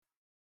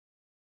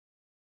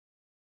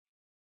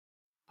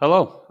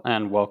Hello,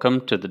 and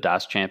welcome to the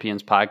DOS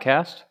Champions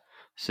podcast.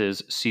 This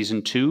is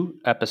season 2,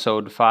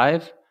 episode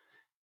 5.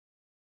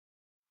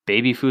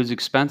 Baby food's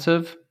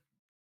expensive,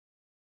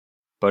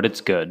 but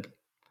it's good.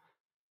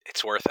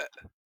 It's worth it.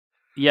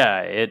 Yeah,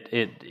 it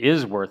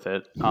is worth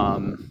it.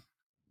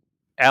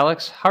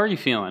 Alex, how are you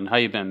feeling? How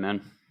you been,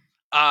 man?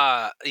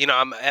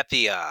 I'm at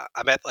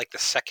like the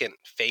second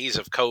phase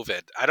of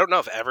COVID. I don't know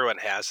if everyone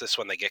has this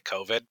when they get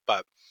COVID,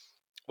 but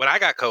when I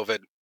got COVID,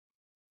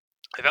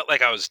 I felt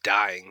like I was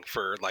dying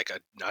for like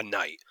a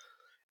night.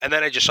 And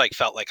then I just like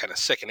felt like kind of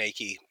sick and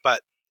achy.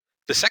 But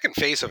the second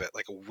phase of it,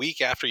 like a week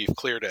after you've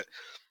cleared it,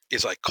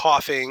 is like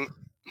coughing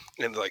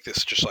and like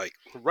this just like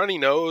runny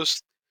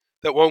nose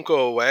that won't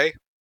go away.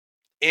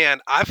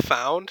 And I've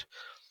found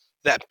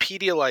that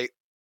Pedialyte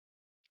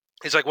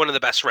is like one of the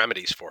best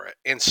remedies for it.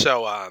 And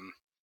so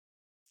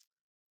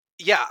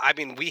yeah, I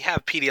mean, we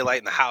have Pedialyte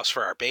in the house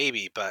for our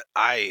baby, but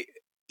I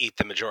eat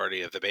the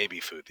majority of the baby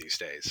food these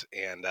days,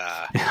 and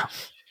Yeah.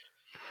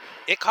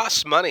 it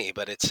costs money,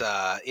 but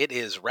it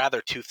is rather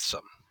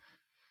toothsome.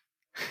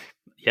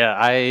 Yeah,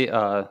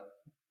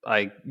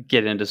 I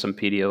get into some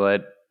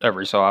Pedialyte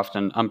every so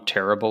often. I'm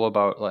terrible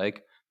about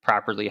like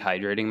properly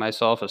hydrating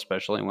myself,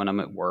 especially when I'm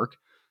at work.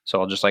 So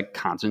I'll just like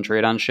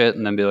concentrate on shit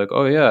and then be like,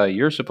 "Oh yeah,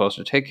 you're supposed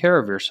to take care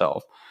of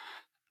yourself."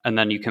 And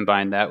then you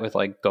combine that with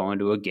like going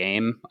to a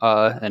game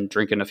and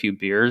drinking a few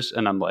beers,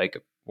 and I'm like,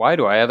 why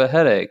do I have a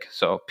headache?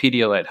 So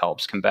Pedialyte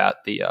helps combat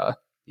the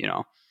you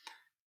know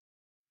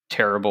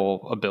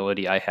terrible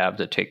ability I have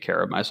to take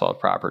care of myself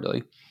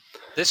properly.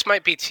 This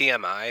might be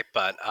TMI,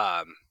 but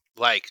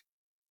like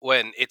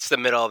when it's the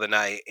middle of the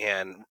night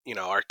and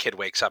our kid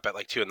wakes up at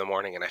like 2 in the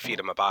morning and I feed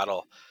him a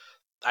bottle,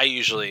 I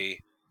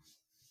usually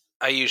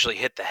I usually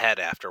hit the head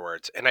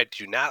afterwards, and I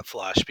do not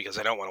flush because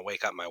I don't want to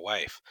wake up my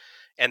wife.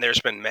 And there's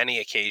been many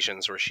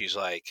occasions where she's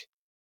like,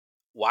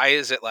 why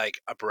is it like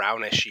a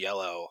brownish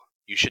yellow?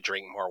 You should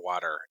drink more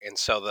water. And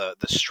so the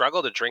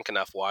struggle to drink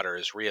enough water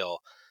is real.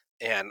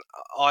 And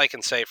all I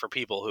can say for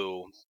people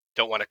who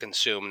don't want to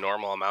consume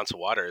normal amounts of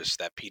water is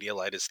that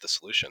Pedialyte is the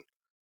solution.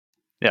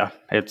 Yeah,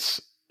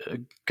 it's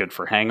good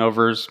for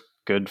hangovers,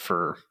 good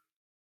for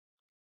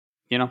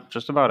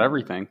just about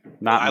everything. Well,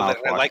 Not I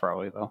mouthwash like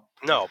probably though.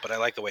 no, but I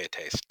like the way it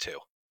tastes too.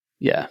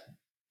 Yeah.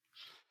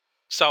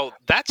 So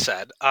that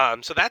said,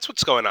 so that's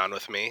what's going on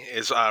with me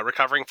is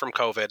recovering from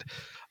COVID.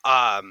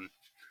 Um,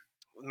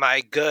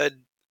 my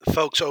good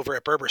folks over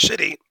at Berber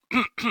City,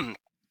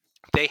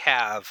 they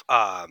have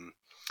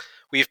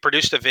we've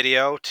produced a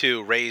video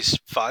to raise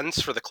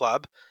funds for the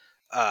club.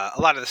 A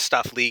lot of the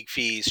stuff, league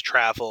fees,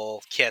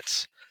 travel,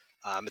 kits,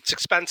 it's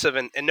expensive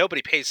and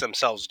nobody pays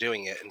themselves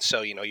doing it. And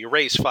so, you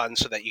raise funds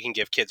so that you can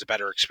give kids a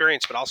better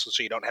experience, but also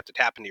so you don't have to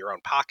tap into your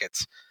own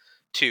pockets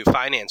to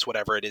finance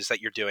whatever it is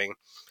that you're doing.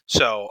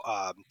 So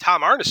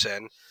Tom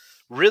Arneson,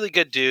 really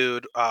good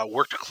dude,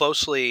 worked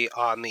closely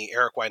on the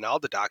Eric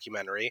Wynalda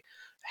documentary,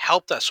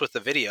 helped us with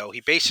the video.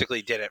 He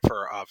basically did it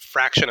for a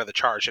fraction of the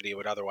charge that he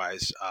would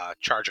otherwise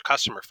charge a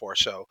customer for.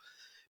 So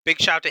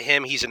big shout to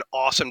him. He's an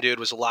awesome dude.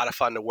 Was a lot of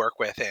fun to work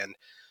with. And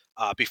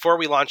before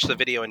we launch the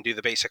video and do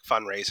the basic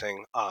fundraising,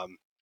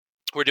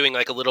 we're doing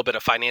like a little bit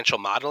of financial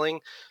modeling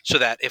so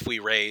that if we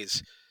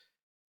raise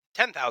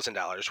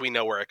 $10,000, we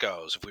know where it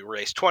goes. If we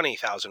raise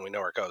 20,000, we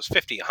know where it goes.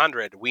 50,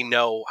 100, we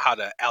know how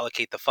to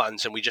allocate the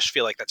funds, and we just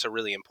feel like that's a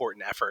really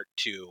important effort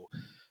to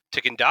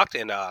conduct.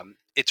 And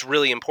it's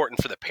really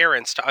important for the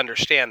parents to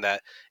understand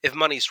that if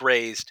money's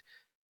raised,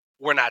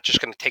 we're not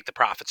just going to take the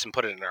profits and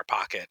put it in our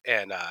pocket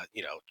and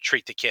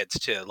treat the kids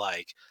to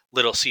like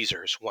Little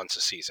Caesars once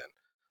a season.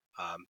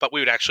 But we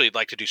would actually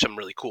like to do some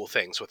really cool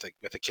things with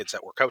the kids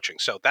that we're coaching.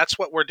 So that's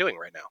what we're doing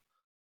right now.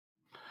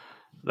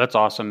 That's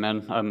awesome,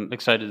 man. I'm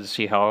excited to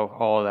see how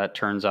all of that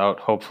turns out.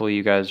 Hopefully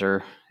you guys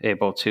are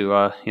able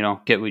to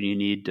get what you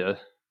need to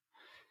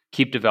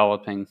keep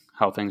developing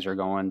how things are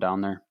going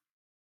down there.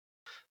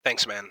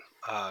 Thanks, man.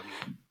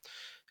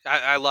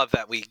 I love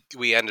that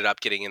we ended up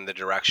getting in the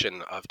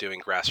direction of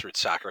doing grassroots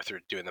soccer through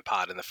doing the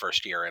pod in the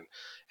first year. And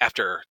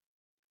after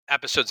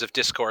episodes of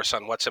discourse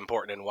on what's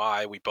important and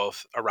why, we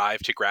both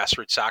arrived to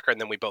grassroots soccer,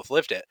 and then we both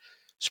lived it.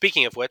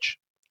 Speaking of which,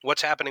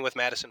 what's happening with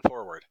Madison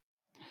Forward?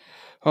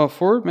 Oh,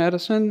 Forward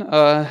Madison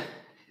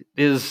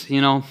is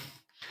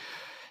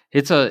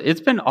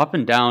it's been up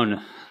and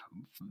down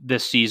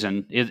this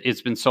season.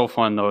 It's been so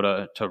fun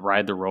though to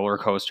ride the roller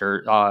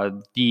coaster.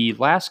 The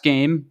last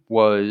game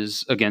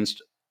was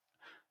against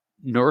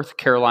North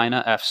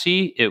Carolina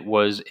FC. It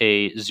was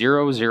a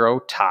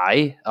 0-0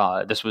 tie.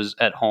 This was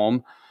at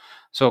home.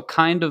 So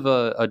kind of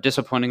a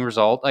disappointing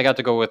result. I got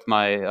to go with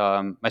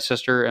my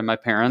sister and my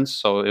parents,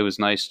 so it was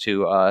nice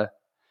to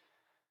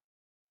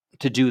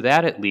do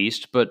that at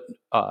least. But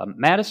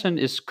Madison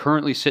is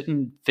currently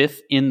sitting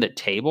fifth in the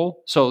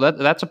table, so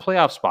that's a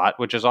playoff spot,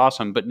 which is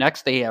awesome. But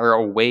next they are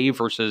away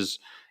versus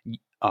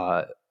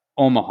uh,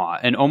 Omaha,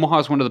 and Omaha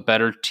is one of the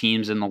better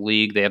teams in the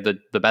league. They have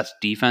the best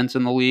defense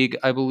in the league,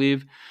 I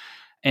believe.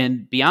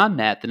 And beyond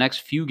that, the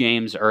next few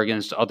games are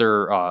against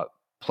other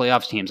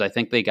playoffs teams. I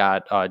think they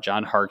got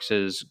John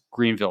Harkes's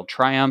Greenville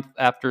Triumph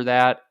after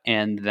that,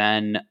 and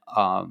then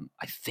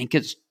I think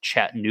it's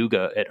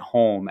Chattanooga at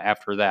home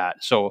after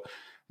that. So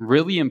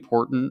really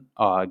important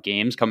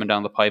games coming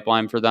down the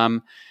pipeline for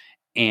them,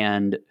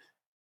 and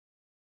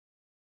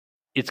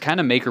it's kind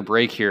of make or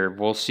break here.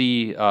 We'll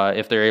see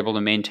if they're able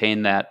to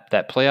maintain that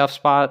playoff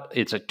spot.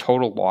 It's a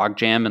total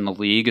logjam in the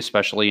league,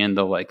 especially in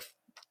the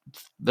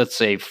let's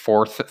say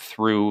fourth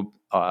through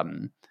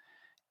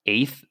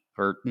eighth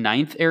or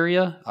ninth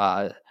area.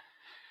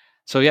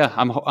 So yeah,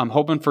 I'm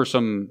hoping for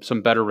some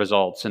better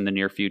results in the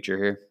near future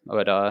here.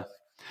 But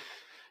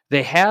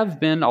they have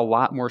been a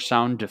lot more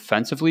sound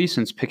defensively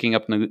since picking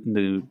up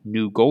the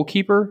new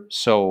goalkeeper.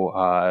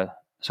 So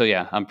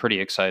yeah, I'm pretty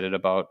excited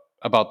about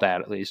that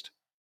at least.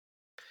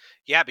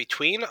 Yeah,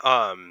 between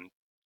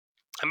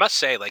I must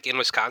say, like in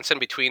Wisconsin,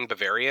 between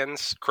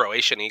Bavarians,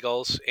 Croatian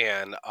Eagles,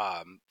 and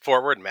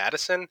forward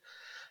Madison,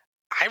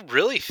 I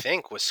really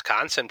think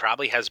Wisconsin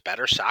probably has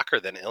better soccer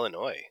than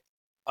Illinois.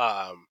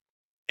 Um,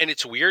 and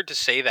it's weird to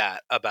say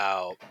that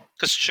about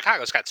because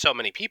Chicago's got so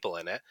many people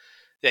in it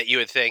that you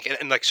would think,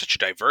 and like such a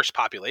diverse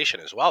population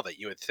as well, that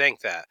you would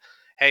think that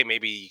hey,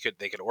 maybe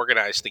they could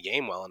organize the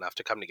game well enough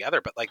to come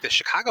together. But like the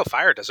Chicago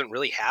Fire doesn't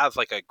really have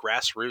like a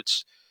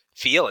grassroots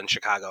feel in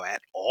Chicago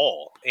at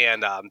all,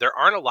 and there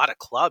aren't a lot of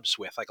clubs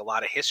with like a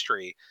lot of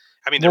history.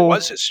 I mean, there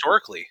was Well,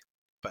 historically,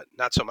 but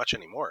not so much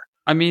anymore.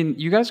 I mean,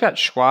 you guys got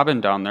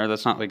Schwaben down there.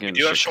 That's not like We in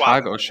do have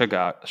Schwaben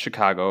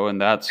Chicago, and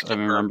that's to I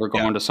confirm. remember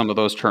Yeah, going to some of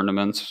those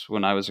tournaments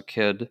when I was a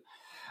kid.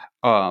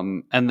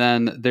 And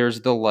then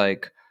there's the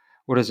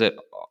what is it?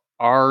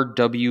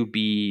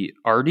 RWB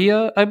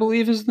Ardia, I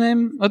believe is the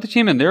name of the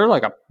team, and they're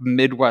like a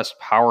Midwest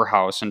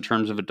powerhouse in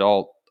terms of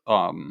adult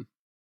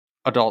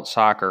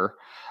soccer.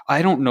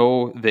 I don't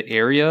know the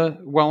area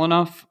well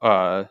enough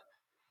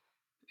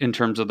in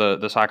terms of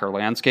the soccer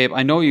landscape.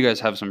 I know you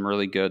guys have some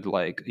really good the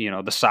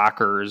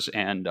Soccers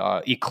and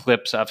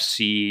Eclipse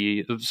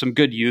FC, some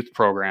good youth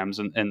programs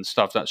and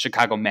stuff. That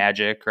Chicago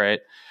Magic, right?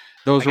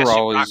 I Those were guess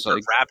always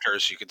Rockford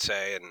Raptors, you could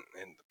say, and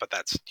but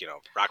that's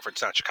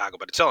Rockford's not Chicago,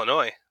 but it's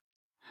Illinois.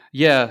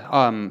 Yeah,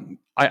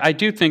 I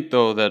do think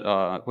though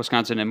that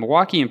Wisconsin and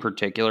Milwaukee in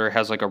particular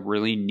has like a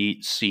really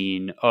neat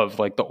scene of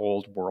like the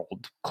old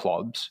world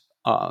clubs,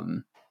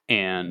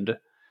 and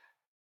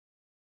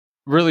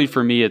really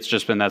for me, it's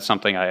just been that's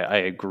something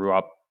I grew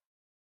up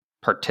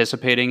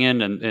participating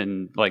in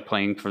and like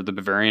playing for the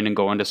Bavarian and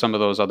going to some of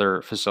those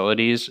other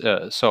facilities.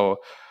 So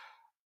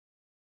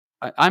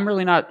I'm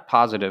really not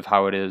positive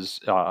how it is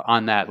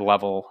on that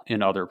level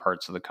in other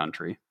parts of the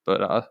country,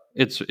 but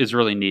it's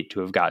really neat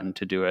to have gotten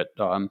to do it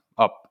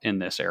up in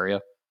this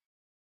area.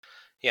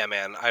 Yeah,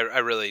 man, I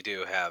really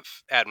do have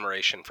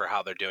admiration for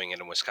how they're doing it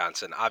in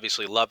Wisconsin.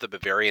 Obviously, love the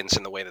Bavarians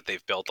in the way that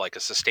they've built like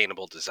a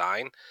sustainable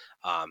design,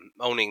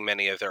 owning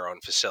many of their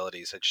own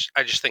facilities.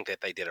 I just think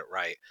that they did it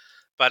right.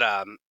 But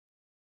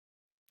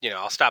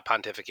I'll stop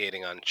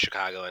pontificating on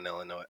Chicago and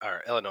Illinois,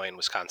 or Illinois and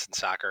Wisconsin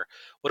soccer.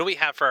 What do we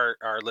have for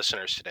our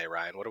listeners today,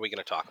 Ryan? What are we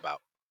going to talk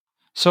about?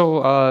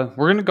 So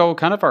we're gonna go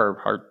kind of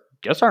our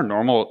guess our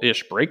normal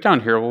ish breakdown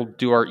here. We'll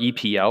do our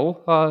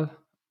EPL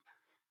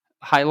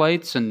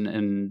highlights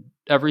and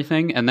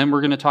everything, and then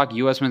we're gonna talk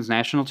U.S. men's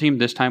national team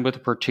this time with a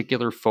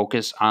particular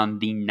focus on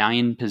the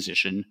nine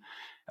position.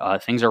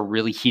 Things are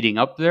really heating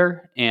up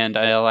there, and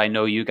I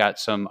know you got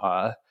some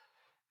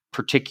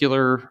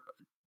particular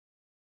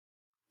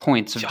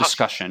points of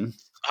discussion.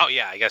 Oh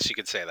yeah, I guess you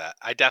could say that.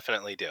 I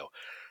definitely do.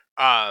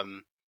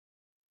 Um,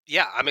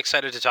 yeah, I'm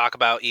excited to talk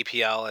about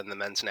EPL and the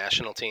men's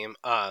national team.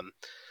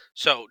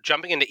 So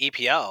jumping into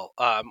EPL,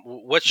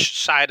 which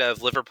side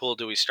of Liverpool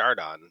do we start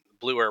on,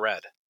 blue or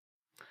red?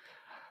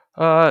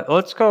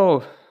 Let's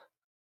go.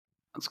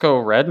 Let's go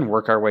red and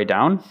work our way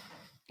down.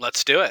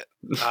 Let's do it.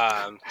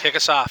 Kick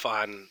us off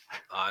on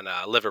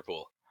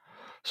Liverpool.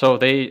 So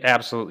they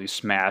absolutely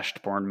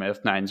smashed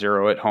Bournemouth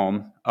 9-0 at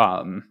home.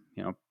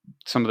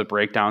 Some of the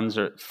breakdowns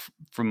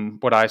from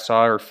what I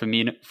saw are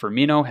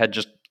Firmino had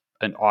just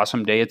an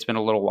awesome day. It's been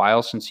a little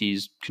while since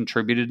he's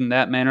contributed in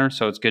that manner,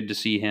 so it's good to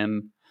see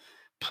him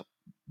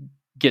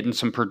getting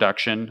some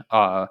production.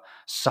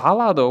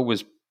 Salah, though,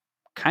 was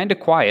kind of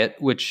quiet,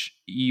 which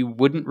you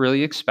wouldn't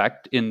really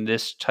expect in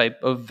this type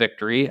of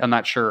victory. I'm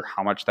not sure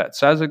how much that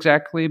says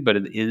exactly, but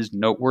it is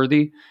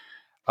noteworthy.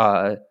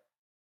 Uh,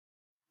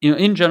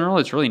 in general,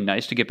 it's really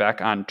nice to get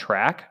back on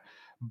track.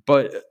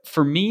 But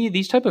for me,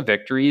 these type of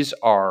victories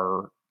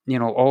are,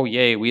 oh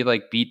yay, we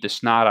like beat the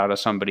snot out of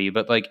somebody.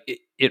 But like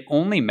it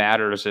only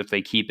matters if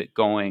they keep it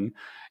going.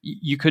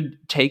 You could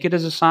take it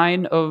as a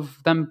sign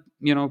of them,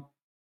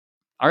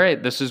 all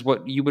right, this is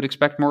what you would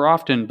expect more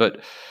often. But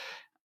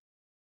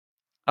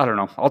I don't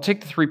know. I'll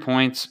take the 3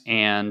 points.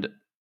 And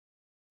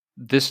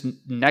this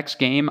next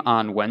game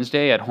on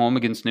Wednesday at home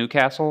against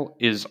Newcastle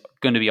is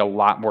going to be a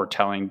lot more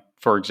telling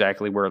for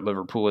exactly where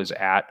Liverpool is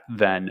at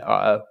than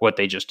what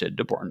they just did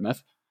to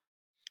Bournemouth.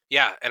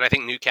 Yeah, and I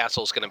think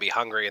Newcastle's going to be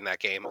hungry in that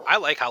game. I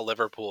like how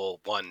Liverpool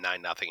won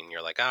 9-0, and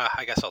you're like,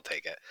 I guess I'll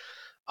take it.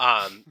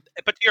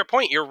 But to your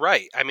point, you're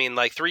right. I mean,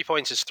 like 3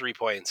 points is 3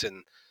 points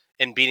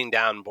and beating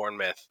down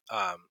Bournemouth.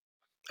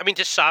 I mean,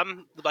 to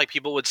some, like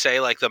people would say,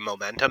 like the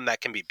momentum that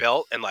can be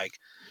built and like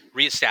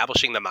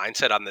reestablishing the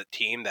mindset on the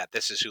team that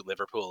this is who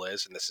Liverpool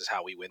is and this is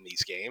how we win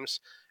these games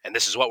and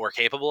this is what we're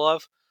capable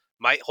of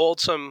might hold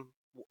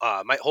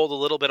a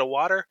little bit of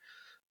water.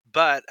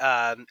 But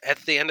at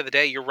the end of the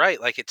day, you're right.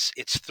 Like it's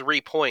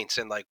 3 points,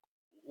 and like,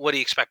 what do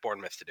you expect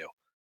Bournemouth to do?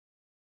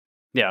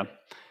 Yeah,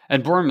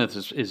 and Bournemouth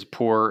is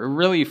poor.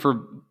 Really,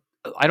 for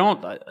I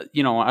don't,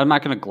 I'm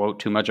not going to gloat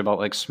too much about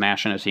like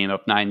smashing a team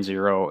up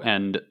 9-0,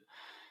 and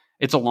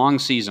it's a long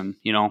season.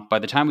 By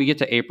the time we get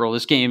to April,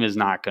 this game is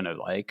not going to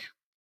like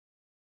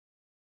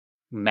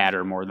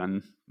matter more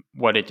than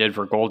what it did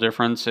for goal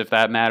difference, if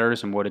that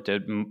matters, and what it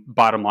did.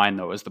 Bottom line,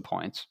 though, is the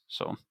points.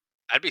 So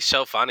That'd be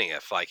so funny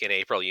if, like, in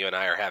April, you and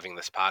I are having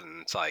this pod,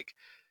 and it's like,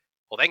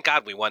 well, thank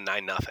God we won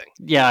 9-0.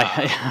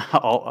 yeah,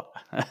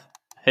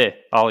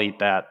 I'll eat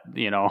that.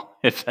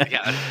 If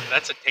Yeah,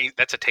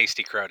 that's a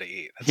tasty crow to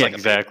eat. That's yeah, like a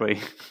baby. exactly.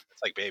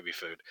 It's like baby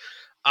food.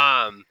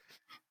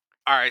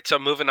 All right, so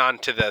moving on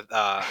to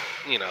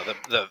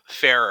the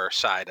fairer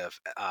side of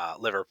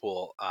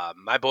Liverpool.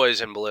 My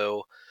boys in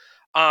blue,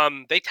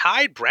 they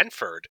tied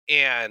Brentford,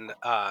 and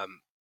that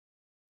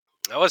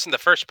wasn't the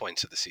first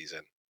points of the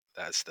season.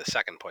 That's the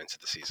second points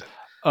of the season.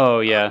 Oh Uh,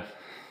 yeah.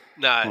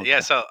 no, yeah.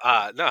 Okay. So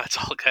no, it's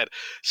all good.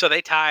 So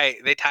they tie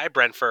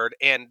Brentford,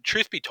 and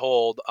truth be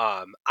told,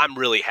 I'm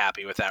really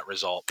happy with that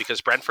result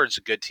because Brentford's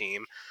a good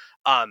team.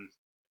 Um,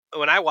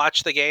 when I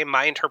watched the game,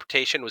 my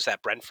interpretation was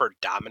that Brentford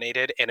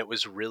dominated, and it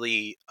was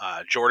really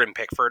Jordan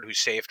Pickford who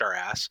saved our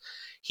ass.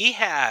 He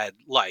had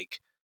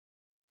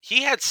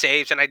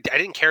saves, and I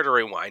didn't care to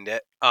rewind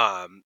it.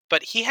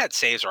 But he had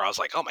saves where I was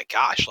like, oh my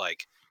gosh,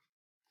 like,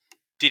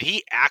 did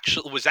he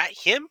actually, was that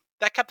him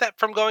that kept that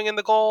from going in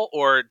the goal,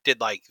 or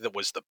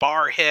was the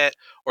bar hit,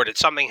 or did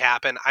something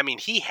happen? I mean,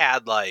 he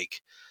had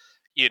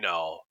you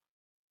know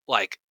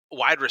like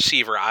wide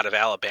receiver out of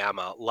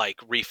Alabama like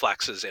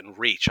reflexes and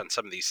reach on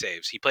some of these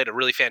saves. He played a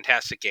really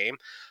fantastic game,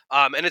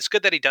 and it's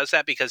good that he does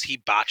that because he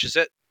botches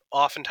it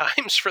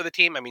oftentimes for the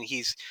team. I mean,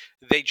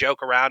 they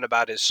joke around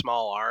about his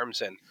small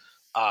arms, and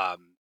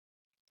um,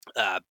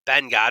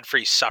 Ben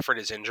Godfrey suffered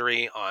his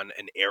injury on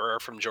an error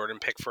from Jordan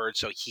Pickford,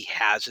 so he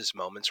has his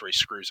moments where he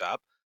screws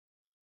up.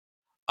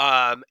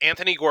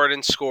 Anthony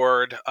Gordon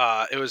scored.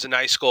 It was a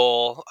nice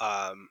goal.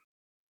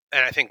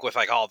 And I think with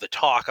like all the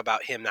talk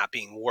about him not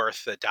being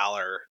worth the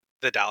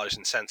dollars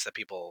and cents that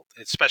people,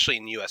 especially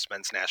in U.S.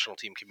 men's national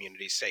team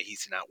communities, say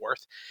he's not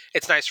worth,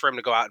 it's nice for him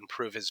to go out and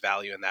prove his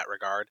value in that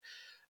regard.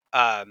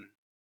 Um,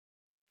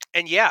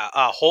 and yeah,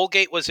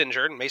 Holgate was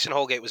injured. Mason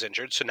Holgate was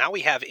injured. So now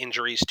we have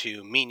injuries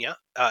to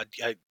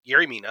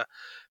Yuri Mina,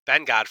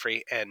 Ben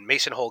Godfrey, and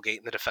Mason Holgate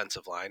in the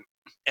defensive line.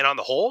 And on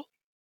the whole,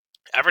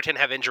 Everton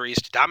have injuries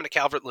to Dominic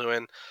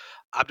Calvert-Lewin,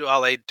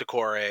 Abdoulaye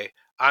Doucouré,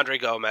 Andre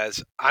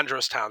Gomez,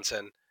 Andros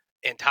Townsend,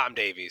 and Tom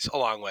Davies,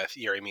 along with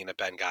Yuri Mina,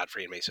 Ben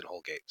Godfrey, and Mason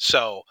Holgate.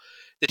 So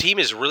the team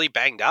is really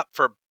banged up,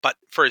 but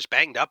for as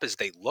banged up as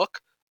they look,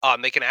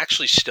 they can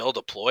actually still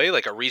deploy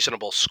like a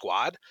reasonable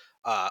squad.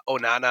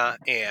 Onana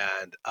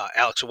and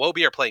Alex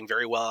Iwobi are playing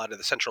very well out of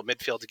the central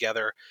midfield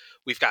together.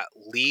 We've got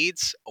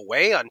Leeds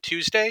away on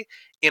Tuesday,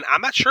 and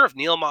I'm not sure if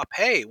Neil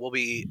Maupay will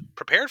be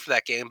prepared for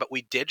that game, but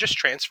we did just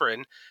transfer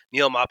in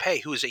Neil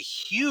Maupay, who is a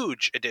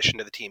huge addition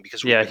to the team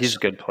because we've Yeah, been he's so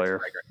a good player.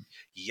 striker.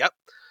 Yep.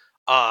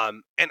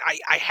 And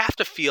I have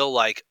to feel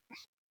like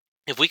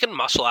if we can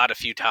muscle out a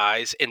few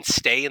ties and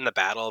stay in the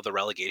battle of the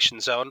relegation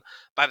zone,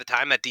 by the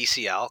time that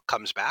DCL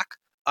comes back,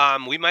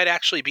 we might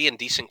actually be in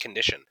decent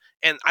condition.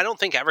 And I don't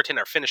think Everton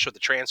are finished with the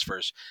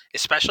transfers,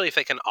 especially if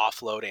they can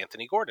offload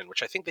Anthony Gordon,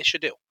 which I think they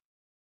should do.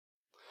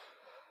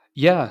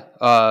 Yeah,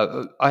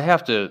 I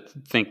have to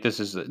think this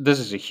is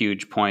a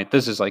huge point.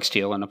 This is like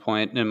stealing a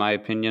point, in my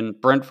opinion.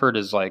 Brentford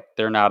is like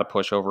they're not a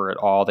pushover at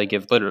all. They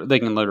can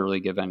literally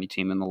give any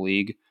team in the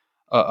league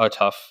a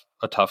tough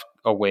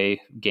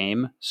away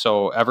game.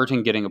 So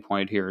Everton getting a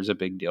point here is a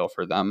big deal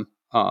for them.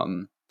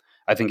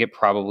 I think it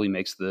probably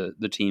makes the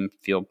team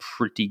feel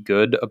pretty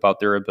good about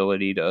their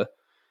ability to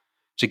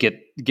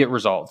get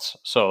results.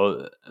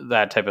 So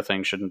that type of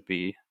thing shouldn't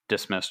be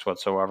dismissed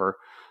whatsoever.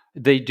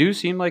 They do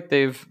seem like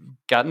they've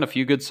gotten a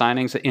few good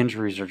signings. The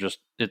injuries are just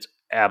it's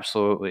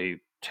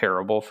absolutely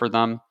terrible for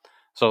them.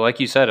 So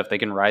like you said, if they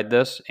can ride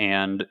this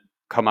and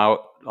come out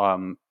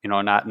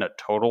not in a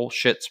total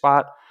shit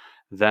spot,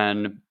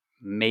 then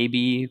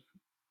maybe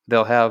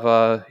they'll have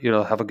a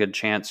good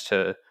chance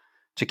to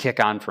kick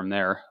on from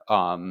there.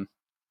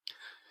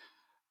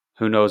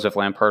 Who knows if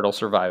Lampard will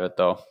survive it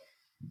though?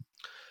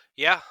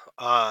 Yeah.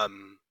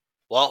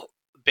 Well,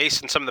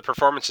 based on some of the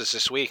performances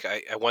this week,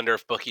 I wonder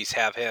if bookies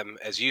have him,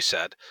 as you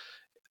said,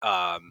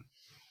 um,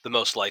 the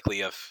most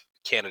likely of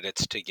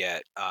candidates to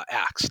get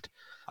axed.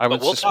 I But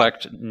would we'll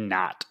talk. suspect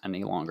not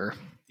any longer.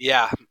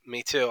 Yeah,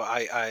 me too.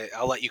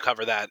 I'll let you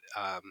cover that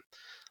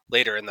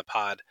later in the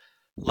pod.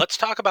 Let's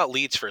talk about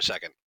Leeds for a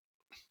second.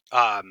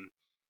 Um,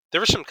 there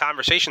were some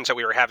conversations that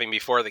we were having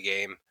before the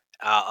game.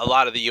 A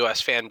lot of the U.S.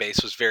 fan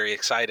base was very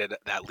excited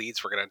that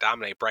Leeds were going to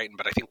dominate Brighton,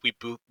 but I think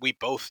we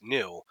both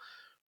knew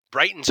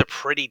Brighton's a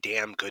pretty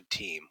damn good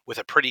team with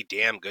a pretty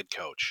damn good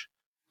coach.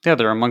 Yeah,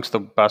 they're amongst the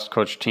best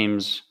coached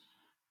teams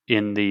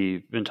in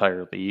the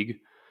entire league.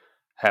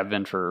 Have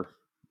been for,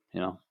 you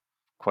know,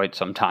 quite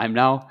some time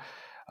now.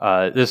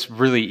 This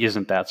really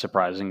isn't that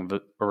surprising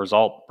of a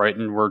result.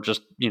 Brighton were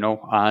just,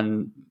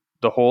 on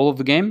the whole of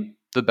the game,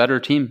 the better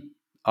team.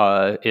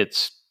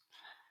 It's,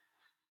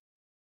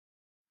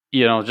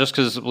 just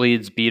because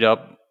Leeds beat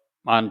up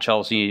on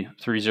Chelsea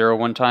 3-0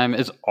 one time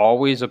is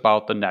always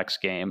about the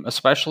next game,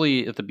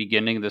 especially at the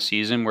beginning of the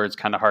season where it's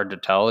kind of hard to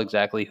tell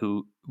exactly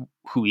who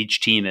each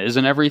team is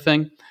and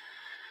everything.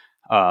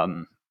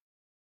 Um,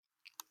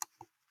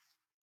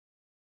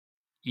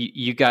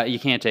 you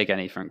can't take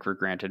anything for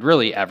granted,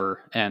 really, ever.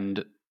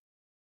 And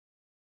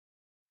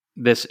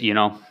this,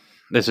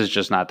 this is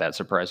just not that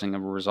surprising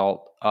of a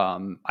result.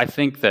 I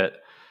think that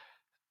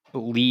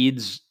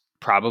Leeds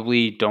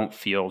probably don't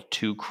feel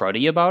too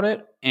cruddy about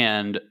it.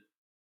 And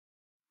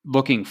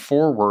looking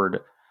forward,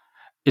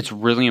 it's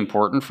really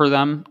important for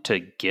them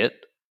to get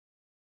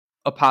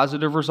a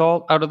positive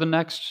result out of the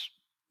next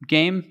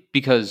game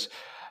because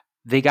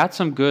they got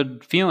some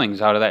good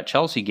feelings out of that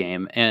Chelsea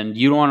game, and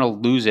you don't want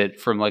to lose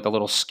it from like a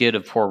little skid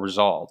of poor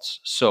results.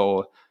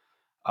 So,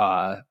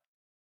 uh,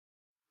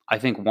 I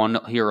think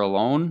one here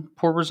alone,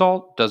 poor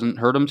result, doesn't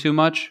hurt them too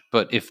much.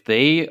 But if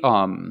they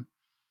don't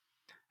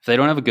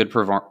have a good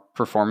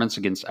performance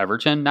against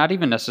Everton, not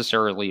even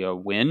necessarily a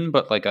win,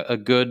 but like a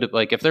good,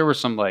 like if there was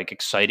some like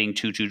exciting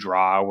 2-2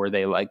 draw where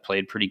they like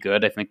played pretty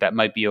good, I think that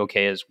might be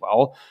okay as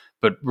well.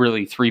 But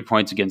really, 3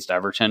 points against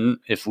Everton,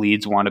 if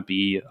Leeds want to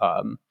be,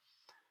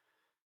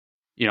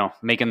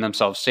 making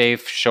themselves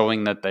safe,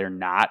 showing that they're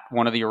not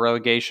one of the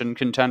relegation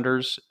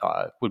contenders,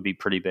 would be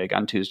pretty big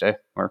on Tuesday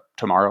or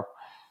tomorrow.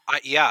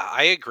 Yeah,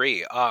 I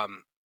agree.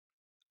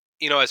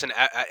 As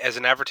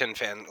an Everton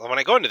fan, when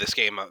I go into this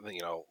game,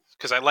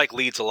 because I like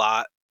Leeds a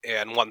lot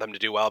and want them to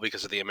do well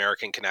because of the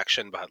American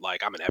connection, but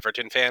like I'm an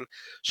Everton fan,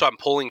 so I'm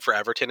pulling for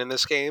Everton in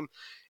this game,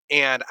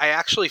 and I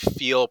actually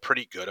feel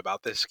pretty good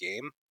about this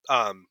game.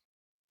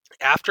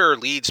 After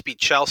Leeds beat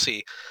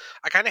Chelsea,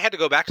 I kind of had to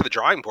go back to the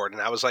drawing board,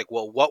 and I was like,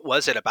 well, what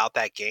was it about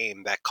that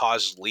game that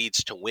caused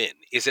Leeds to win?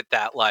 Is it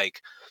that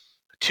like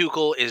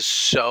Tuchel is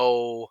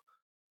so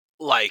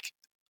like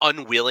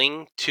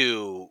unwilling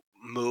to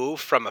move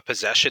from a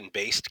possession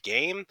based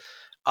game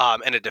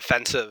and a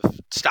defensive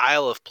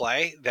style of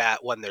play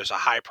that when there's a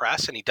high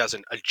press and he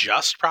doesn't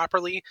adjust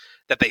properly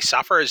that they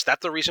suffer? Is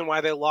that the reason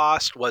why they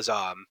lost? Was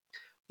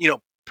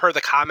per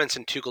the comments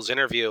in Tuchel's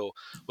interview,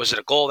 was it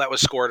a goal that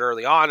was scored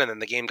early on and then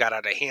the game got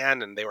out of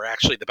hand and they were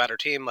actually the better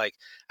team? Like,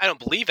 I don't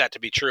believe that to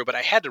be true, but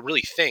I had to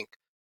really think,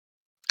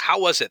 how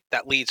was it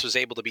that Leeds was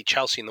able to beat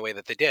Chelsea in the way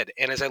that they did?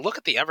 And as I look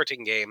at the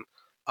Everton game,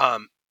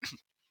 um,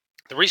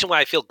 the reason why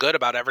I feel good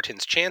about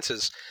Everton's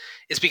chances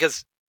is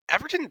because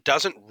Everton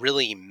doesn't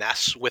really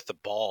mess with the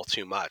ball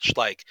too much.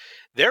 Like,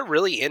 they're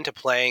really into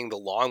playing the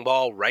long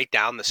ball right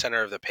down the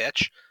center of the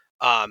pitch.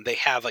 They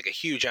have like a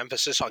huge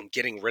emphasis on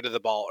getting rid of the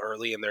ball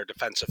early in their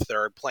defensive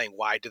third, playing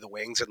wide to the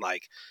wings and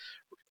like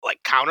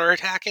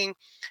counterattacking.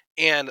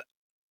 And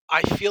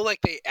I feel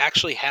like they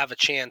actually have a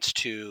chance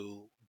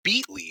to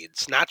beat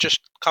Leeds, not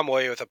just come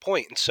away with a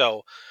point. And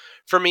so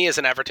for me as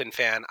an Everton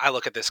fan, I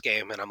look at this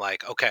game and I'm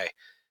like, okay,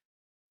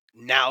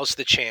 now's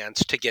the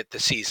chance to get the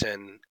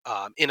season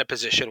in a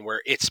position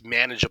where it's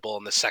manageable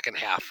in the second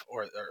half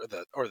or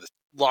the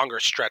longer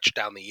stretch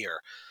down the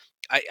year.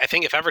 I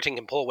think if Everton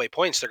can pull away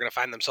points, they're going to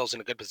find themselves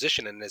in a good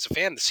position. And as a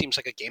fan, this seems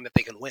like a game that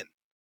they can win.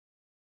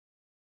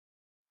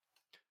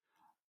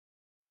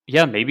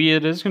 Yeah, maybe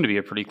it is going to be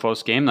a pretty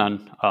close game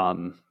then.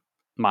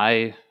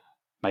 My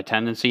my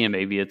tendency, and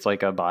maybe it's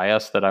like a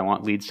bias that I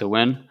want Leeds to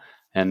win,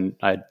 and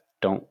I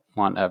don't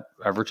want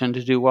Everton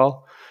to do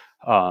well.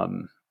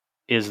 Um,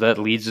 is that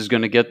Leeds is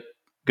going to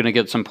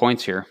get some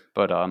points here?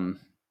 But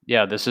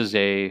yeah, this is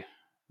a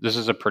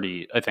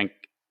pretty, I think,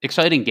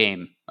 exciting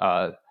game.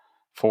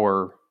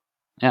 For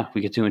Yeah,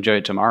 we get to enjoy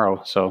it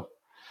tomorrow. So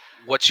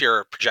What's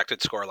your projected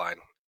scoreline?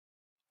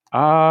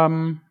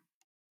 um,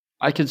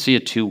 I could see a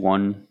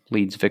 2-1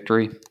 Leeds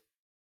victory.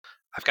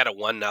 I've got a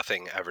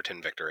 1-0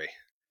 Everton victory.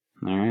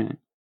 All right.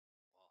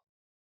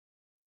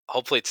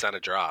 Hopefully it's not a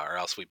draw, or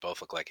else we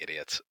both look like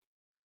idiots.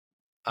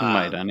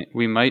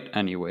 We might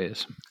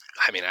anyways.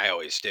 I mean, I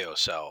always do.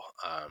 So,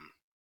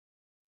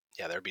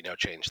 yeah, there'd be no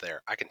change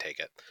there. I can take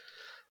it.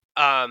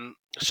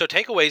 So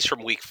takeaways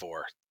from week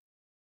 4.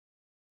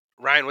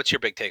 Ryan, what's your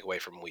big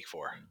takeaway from week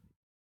 4?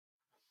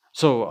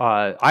 So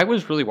I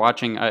was really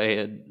watching.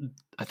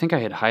 I think I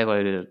had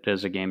highlighted it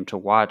as a game to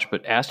watch,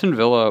 but Aston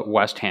Villa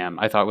West Ham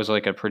I thought was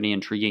like a pretty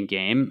intriguing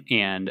game,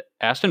 and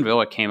Aston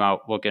Villa came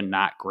out looking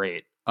not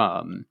great.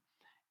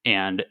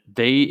 And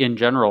they in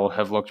general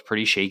have looked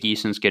pretty shaky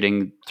since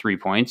getting 3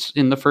 points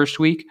in the first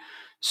week.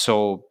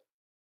 So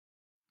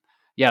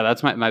yeah,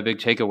 that's my big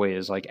takeaway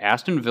is like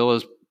Aston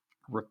Villa's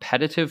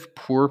repetitive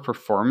poor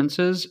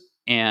performances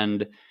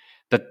and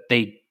that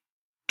they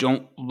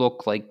don't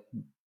look like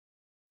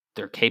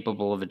they're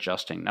capable of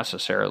adjusting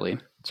necessarily.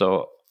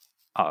 So,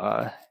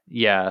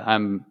 yeah,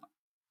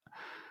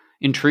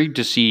 intrigued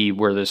to see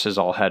where this is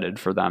all headed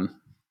for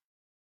them.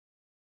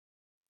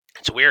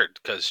 It's weird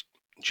because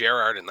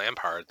Gerrard and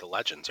Lampard, the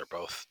legends, are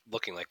both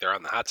looking like they're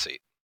on the hot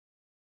seat.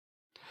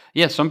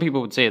 Yeah, some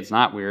people would say it's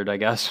not weird, I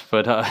guess,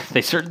 but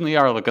they certainly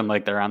are looking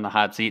like they're on the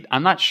hot seat.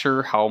 I'm not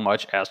sure how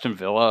much Aston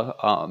Villa,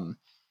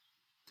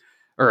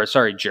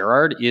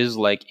 Gerrard is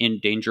like in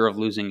danger of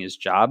losing his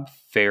job,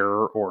 fair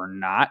or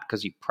not,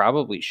 because he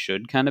probably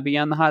should kind of be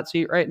on the hot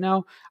seat right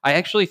now. I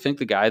actually think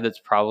the guy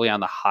that's probably on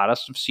the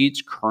hottest of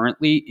seats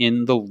currently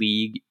in the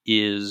league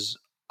is,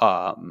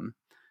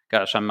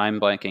 gosh, I'm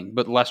mind blanking,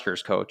 but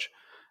Leicester's coach.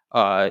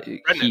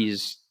 Brendan.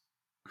 He's,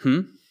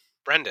 hmm?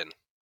 Brendan.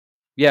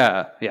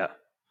 Yeah.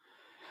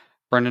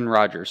 Brendan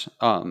Rodgers.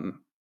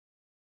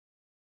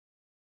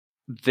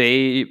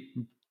 They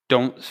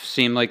don't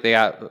seem like they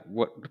got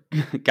what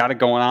got it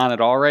going on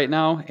at all right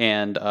now,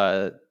 and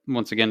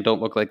once again,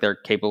 don't look like they're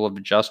capable of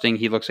adjusting.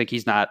 He looks like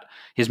he's not.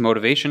 His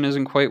motivation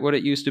isn't quite what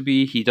it used to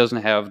be. He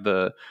doesn't have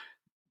the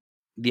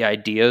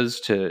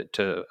ideas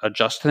to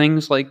adjust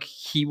things like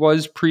he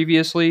was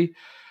previously.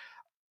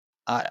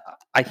 I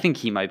I think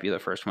he might be the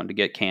first one to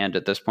get canned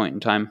at this point in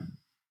time.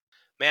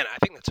 Man, I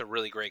think that's a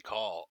really great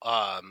call.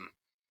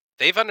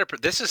 They've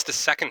this is the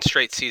second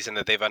straight season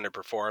that they've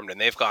underperformed, and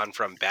they've gone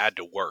from bad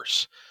to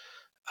worse.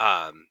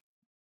 Um,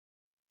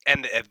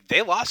 and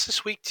they lost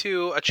this week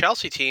to a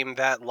Chelsea team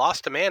that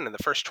lost a man in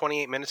the first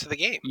 28 minutes of the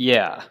game.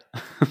 Yeah,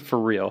 for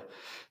real.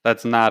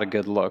 That's not a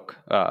good look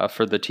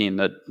for the team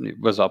that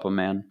was up a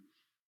man.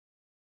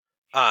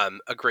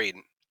 Agreed.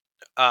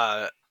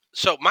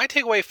 So my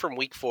takeaway from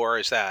week 4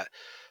 is that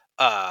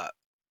uh,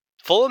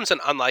 Fulham's an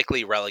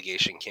unlikely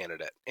relegation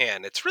candidate,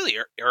 and it's really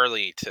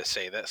early to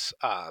say this.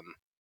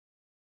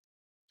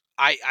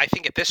 I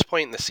think at this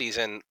point in the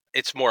season,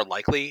 it's more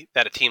likely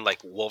that a team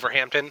like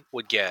Wolverhampton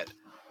would get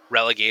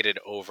relegated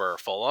over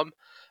Fulham.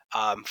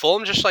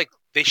 Fulham just like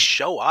they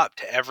show up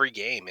to every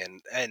game,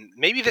 and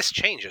maybe this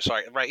changes,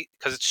 right?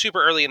 Because it's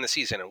super early in the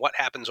season, and what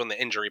happens when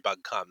the injury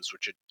bug comes,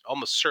 which it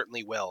almost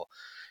certainly will,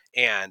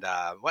 and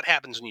what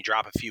happens when you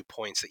drop a few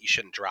points that you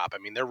shouldn't drop? I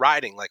mean, they're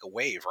riding like a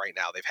wave right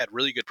now. They've had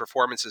really good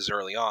performances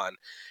early on,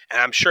 and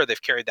I'm sure they've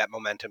carried that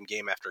momentum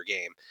game after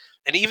game.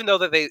 And even though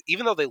they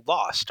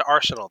lost to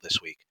Arsenal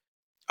this week,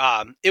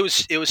 it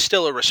was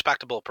still a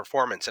respectable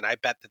performance, and I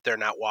bet that they're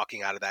not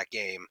walking out of that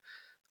game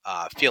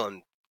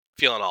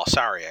feeling all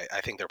sorry.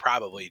 I think they're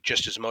probably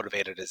just as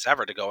motivated as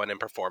ever to go in and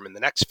perform in the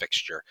next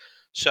fixture.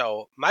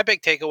 So my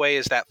big takeaway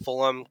is that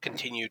Fulham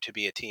continue to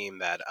be a team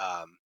that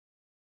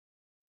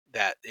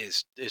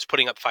is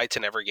putting up fights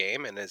in every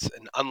game and is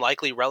an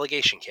unlikely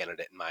relegation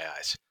candidate in my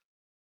eyes.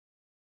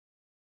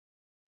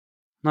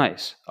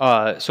 Nice.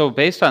 So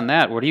based on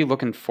that, what are you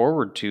looking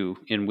forward to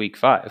in week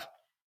 5?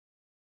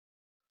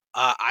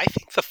 I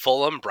think the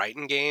Fulham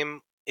Brighton game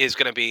is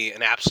going to be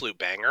an absolute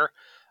banger.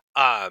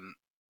 Um,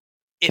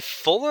 if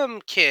Fulham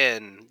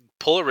can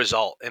pull a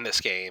result in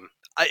this game,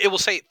 it will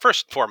say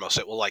first and foremost,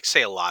 it will like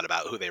say a lot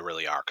about who they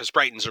really are because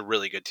Brighton's a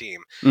really good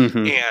team,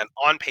 Mm-hmm. and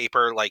on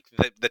paper, like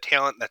the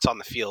talent that's on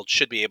the field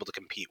should be able to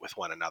compete with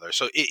one another.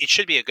 So it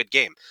should be a good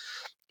game.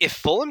 If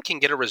Fulham can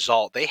get a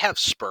result, they have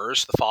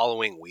Spurs the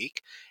following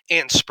week,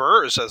 and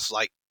Spurs, as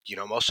like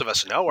most of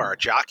us know, are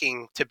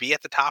jockeying to be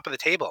at the top of the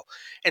table,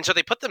 and so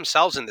they put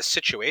themselves in this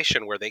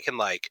situation where they can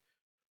like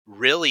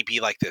really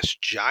be like this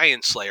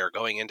giant slayer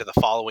going into the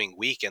following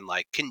week and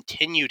like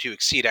continue to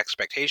exceed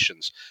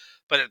expectations.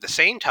 But at the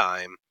same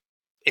time,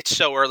 it's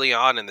so early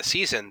on in the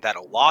season that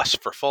a loss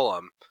for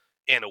Fulham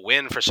and a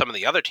win for some of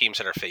the other teams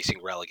that are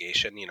facing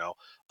relegation,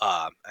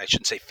 I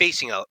shouldn't say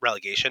facing a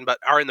relegation, but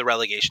are in the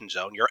relegation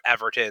zone, your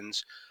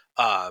Evertons,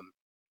 um,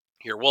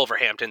 your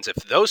Wolverhamptons, if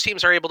those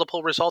teams are able to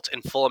pull results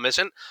and Fulham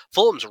isn't,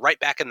 Fulham's right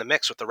back in the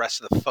mix with the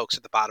rest of the folks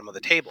at the bottom of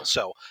the table.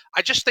 So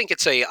I just think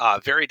it's a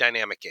very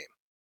dynamic game.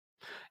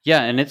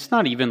 Yeah, and it's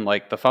not even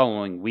like the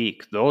following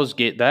week.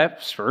 That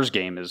Spurs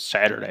game is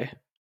Saturday.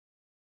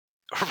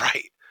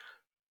 Right.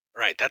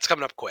 Right. That's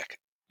coming up quick.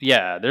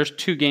 Yeah, there's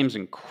 2 games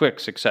in quick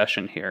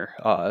succession here.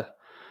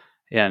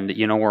 And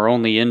we're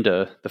only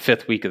into the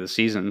 5th week of the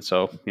season,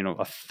 so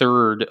a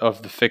third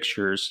of the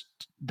fixtures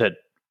that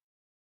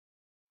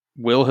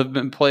will have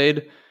been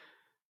played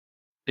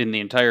in the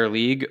entire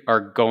league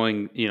are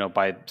going,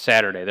 by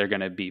Saturday they're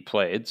going to be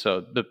played.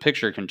 So the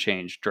picture can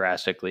change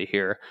drastically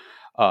here.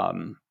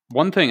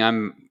 One thing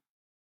I'm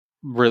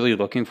really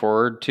looking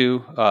forward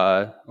to,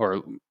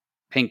 or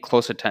paying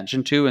close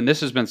attention to, and this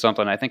has been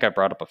something I think I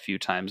brought up a few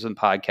times in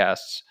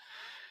podcasts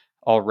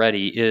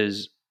already,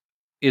 is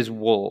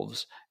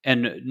Wolves.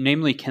 And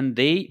namely, can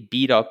they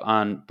beat up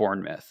on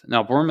Bournemouth?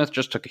 Now, Bournemouth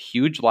just took a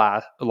huge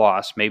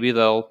loss. Maybe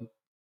they'll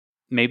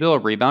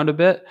rebound a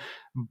bit,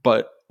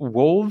 but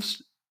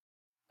Wolves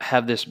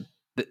have this.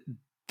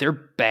 They're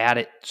bad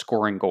at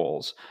scoring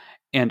goals,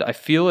 and I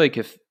feel like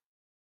if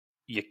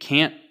you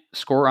can't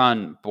score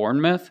on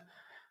Bournemouth,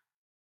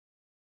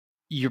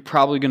 you're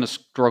probably going to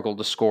struggle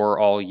to score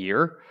all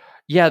year.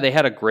 Yeah, they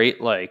had a great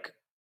shot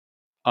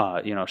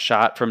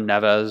from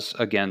Neves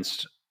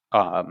against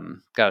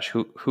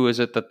who is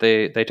it that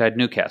they tied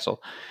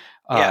Newcastle.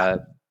 Yeah.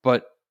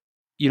 But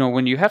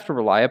when you have to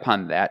rely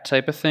upon that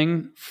type of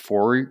thing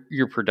for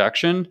your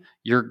production,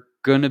 you're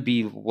going to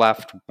be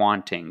left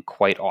wanting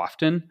quite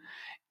often.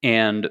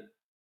 And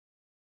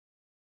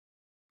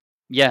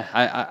yeah,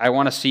 I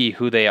want to see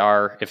who they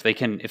are. If they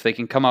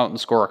can come out and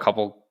score a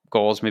couple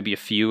goals, maybe a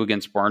few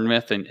against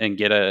Bournemouth, and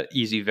get a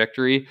easy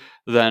victory,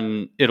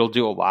 then it'll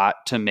do a lot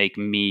to make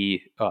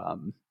me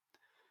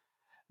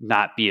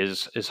not be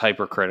as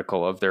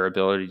hypercritical of their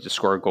ability to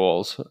score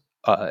goals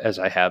as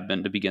I have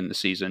been to begin the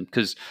season.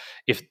 Because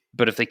if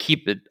they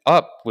keep it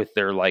up with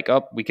their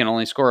we can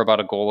only score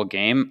about a goal a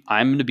game,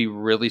 I'm going to be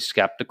really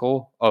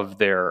skeptical of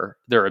their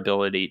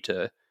ability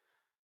to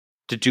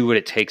do what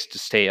it takes to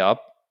stay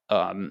up.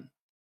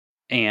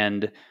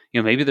 And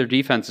maybe their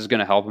defense is going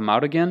to help them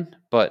out again,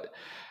 but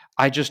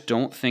I just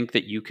don't think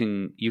that you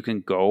can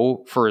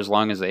go for as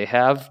long as they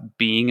have,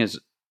 being as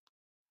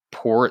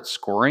poor at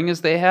scoring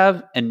as they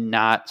have, and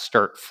not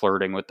start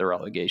flirting with the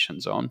relegation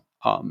zone.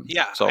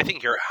 Yeah, I So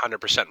think you're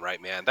 100%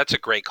 right, man. That's a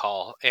great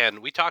call. And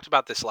we talked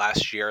about this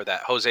last year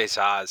that Jose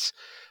Sa's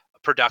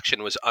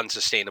production was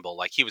unsustainable.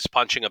 Like he was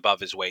punching above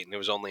his weight, and it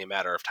was only a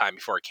matter of time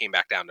before it came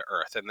back down to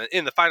earth. And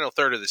in the final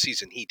third of the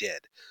season, he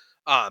did.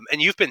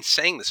 And you've been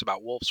saying this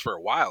about Wolves for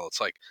a while. It's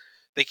like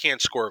they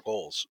can't score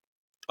goals.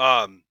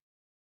 Um,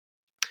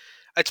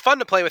 it's fun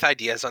to play with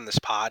ideas on this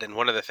pod, and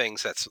one of the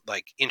things that's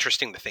like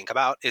interesting to think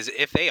about is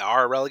if they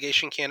are a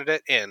relegation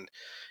candidate, and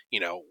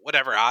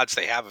whatever odds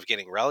they have of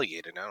getting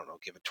relegated, I don't know,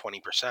 give it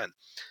 20%.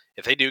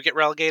 If they do get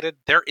relegated,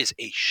 there is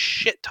a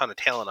shit ton of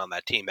talent on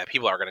that team that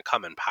people are going to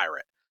come and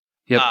pirate.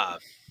 yep, Uh,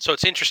 so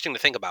it's interesting to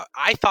think about.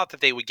 I thought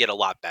that they would get a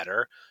lot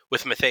better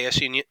with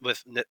Mateus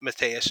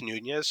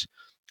Nunez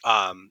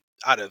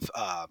out of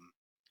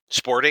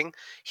Sporting.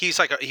 He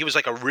was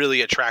like a really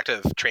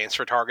attractive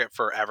transfer target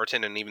for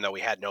Everton, and even though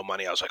we had no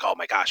money, I was like, oh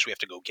my gosh, we have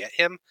to go get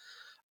him.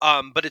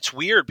 But it's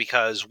weird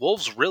because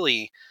Wolves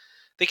really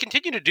they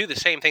continue to do the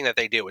same thing that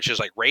they do, which is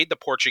like raid the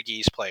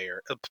Portuguese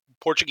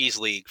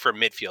league for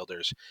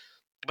midfielders,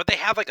 but they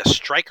have like a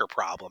striker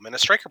problem, and a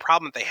striker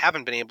problem that they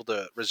haven't been able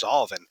to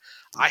resolve. And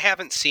I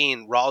haven't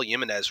seen Raul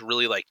Jimenez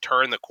really like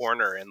turn the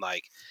corner and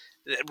like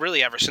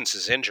really ever since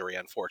his injury,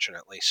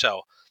 unfortunately.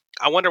 So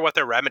I wonder what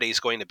their remedy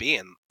is going to be.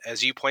 And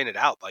as you pointed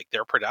out, like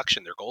their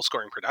production, their goal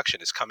scoring production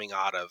is coming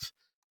out of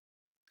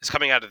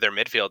their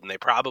midfield, and they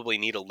probably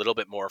need a little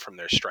bit more from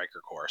their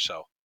striker core.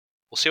 So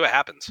we'll see what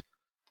happens.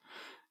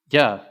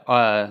 yeah.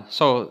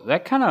 So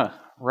that kind of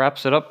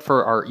wraps it up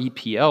for our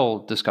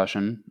EPL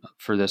discussion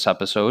for this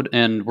episode,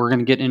 and we're going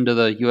to get into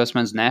the U.S.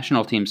 men's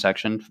national team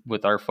section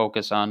with our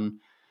focus on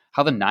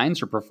how the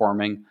Nines are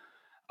performing.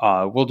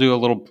 We'll do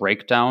a little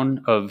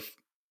breakdown of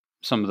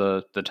some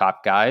of the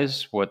top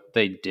guys, what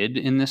they did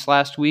in this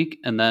last week,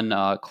 and then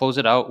close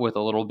it out with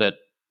a little bit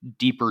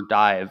deeper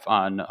dive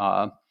on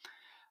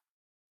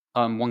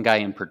one guy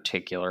in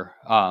particular.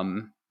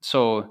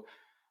 So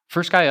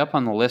first guy up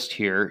on the list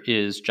here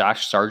is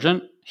Josh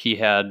Sargent. He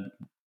had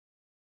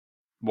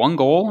one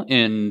goal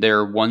in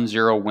their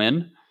 1-0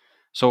 win.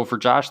 So for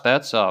Josh,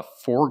 that's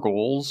 4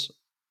 goals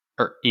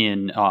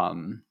in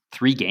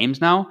 3 games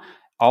now.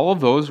 All of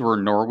those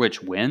were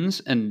Norwich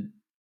wins, and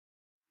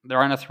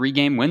they're on a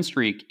 3-game win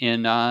streak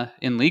in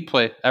league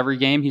play. Every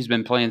game he's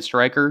been playing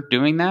striker,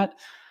 doing that.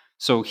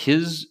 So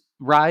his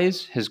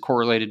rise has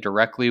correlated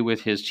directly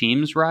with his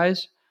team's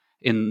rise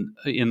in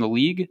the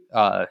league.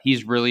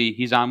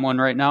 He's on one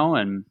right now,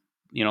 and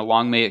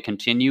long may it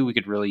continue. We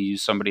could really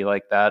use somebody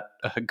like that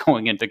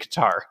going into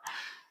Qatar.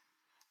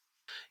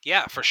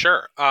 Yeah, for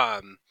sure.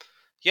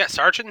 Yeah,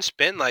 Sargent's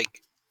been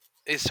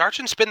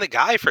the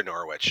guy for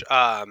Norwich.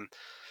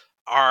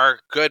 Our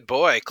good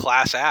boy,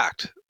 Class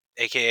Act,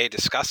 aka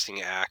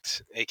Disgusting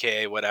Act,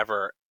 aka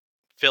whatever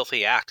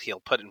filthy act he'll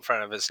put in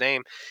front of his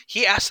name.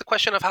 He asked the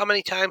question of how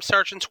many times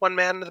Sargent's won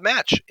man of the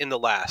match in the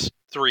last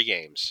 3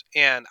 games,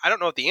 and I don't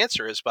know what the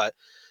answer is, but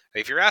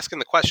if you're asking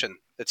the question,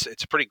 it's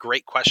a pretty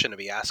great question to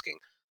be asking.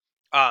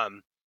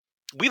 Um,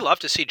 we love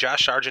to see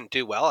Josh Sargent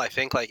do well. I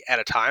think like at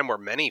a time where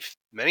many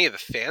of the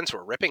fans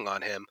were ripping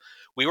on him,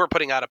 we were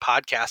putting out a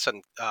podcast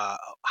on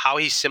how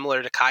he's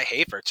similar to Kai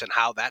Havertz and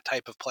how that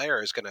type of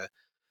player is going to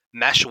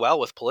mesh well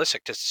with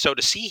Pulisic. So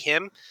to see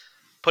him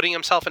putting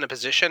himself in a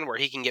position where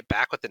he can get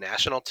back with the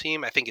national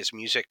team, I think is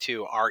music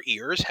to our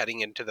ears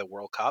heading into the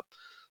World Cup.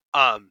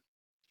 Um,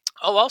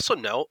 I'll also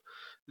note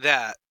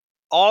that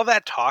all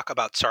that talk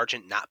about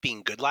Sargent not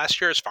being good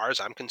last year, as far as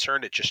I'm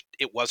concerned,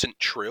 it wasn't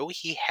true.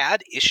 He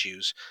had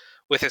issues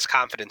with his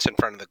confidence in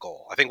front of the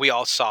goal. I think we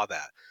all saw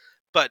that.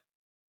 But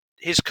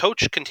his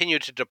coach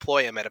continued to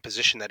deploy him at a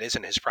position that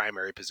isn't his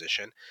primary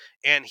position,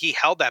 and he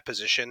held that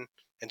position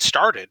and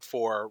started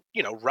for,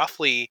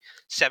 roughly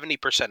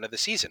 70% of the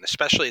season,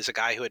 especially as a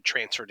guy who had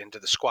transferred into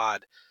the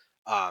squad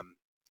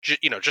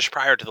just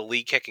prior to the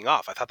league kicking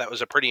off. I thought that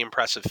was a pretty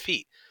impressive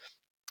feat.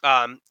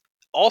 Um,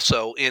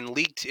 Also in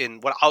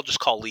what I'll just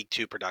call League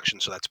Two production,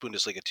 so that's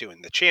Bundesliga 2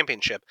 in the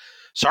Championship,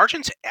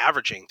 Sargent's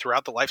averaging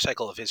throughout the life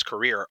cycle of his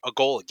career a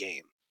goal a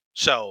game.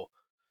 So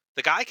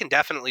the guy can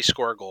definitely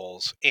score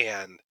goals,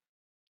 and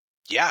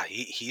yeah,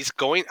 he's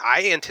going.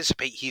 I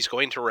anticipate he's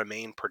going to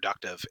remain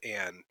productive,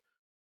 and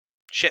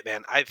Shit,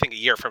 man, I think a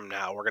year from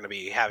now we're going to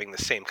be having the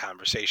same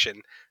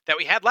conversation that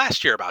we had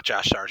last year about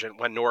Josh Sargent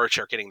when Norwich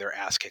are getting their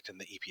ass kicked in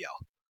the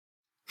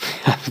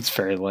EPL. It's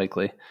very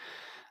likely.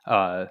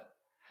 Uh,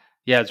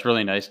 yeah, it's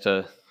really nice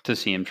to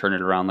see him turn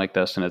it around like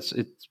this, and it's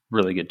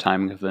really good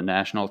timing of the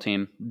national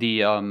team.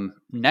 The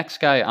next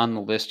guy on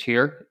the list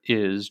here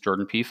is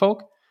Jordan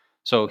Pfolk.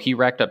 So he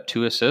racked up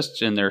 2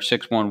 assists in their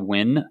 6-1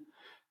 win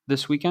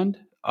this weekend.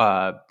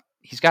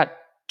 He's got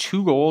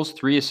 2 goals,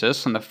 3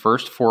 assists in the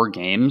first 4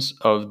 games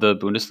of the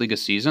Bundesliga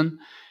season,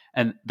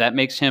 and that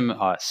makes him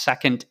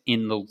second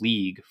in the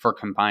league for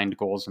combined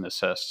goals and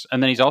assists.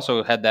 And then he's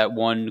also had that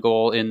 1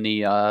 goal in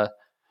the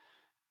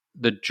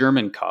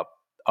German Cup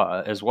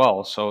as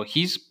well. So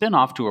he's been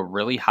off to a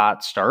really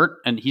hot start,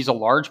 and he's a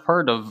large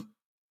part of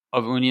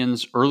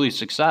Union's early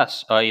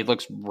success. He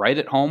looks right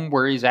at home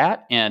where he's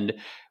at, and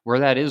where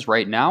that is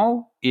right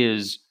now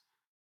is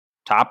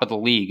top of the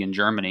league in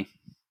Germany.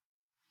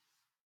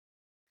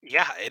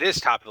 Yeah, it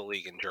is top of the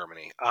league in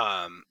Germany.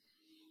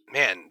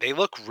 Man, they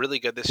look really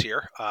good this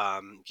year.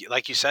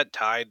 Like you said,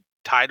 tied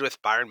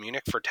with Bayern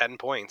Munich for 10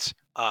 points.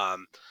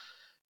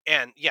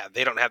 And yeah,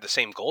 they don't have the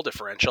same goal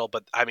differential,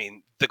 but I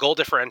mean, the goal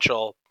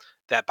differential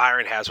that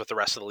Bayern has with the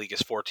rest of the league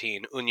is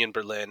 14. Union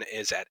Berlin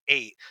is at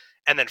 8,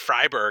 and then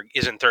Freiburg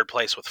is in third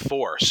place with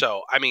 4.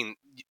 So I mean,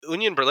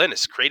 Union Berlin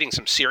is creating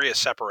some serious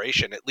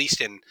separation, at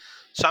least in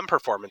some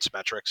performance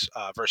metrics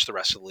versus the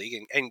rest of the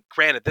league. And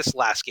granted, this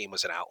last game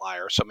was an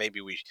outlier, so maybe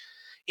we.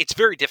 It's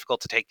very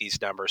difficult to take these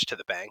numbers to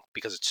the bank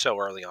because it's so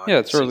early on Yeah,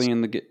 in the it's early season.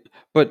 in the game,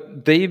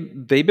 but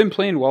they've been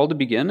playing well to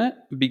begin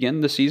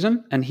the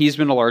season, and he's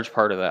been a large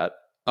part of that.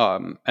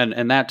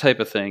 And that type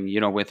of thing,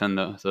 within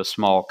the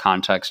small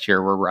context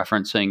here we're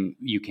referencing,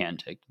 you can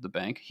take to the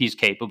bank. He's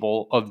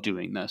capable of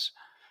doing this,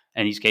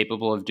 and he's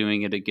capable of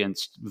doing it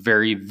against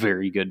very,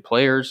 very good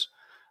players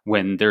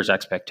when there's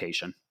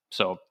expectation.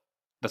 So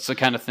that's the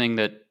kind of thing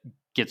that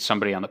gets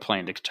somebody on the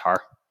plane to Qatar.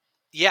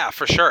 Yeah,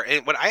 for sure.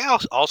 And what I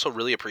also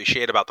really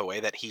appreciate about the way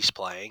that he's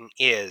playing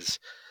is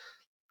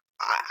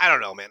I don't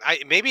know, man.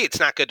 Maybe it's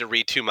not good to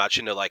read too much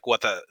into like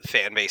what the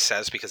fan base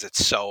says because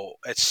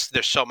it's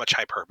there's so much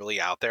hyperbole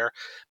out there.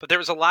 But there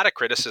was a lot of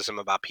criticism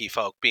about P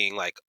Folk being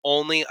like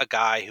only a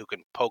guy who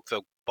can poke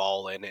the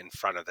ball in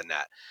front of the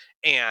net.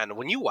 And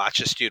when you watch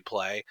this dude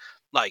play,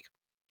 like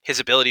his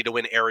ability to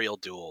win aerial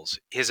duels,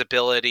 his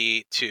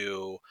ability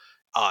to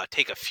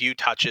take a few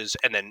touches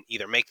and then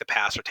either make the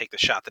pass or take the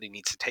shot that he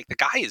needs to take. The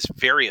guy is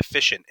very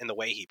efficient in the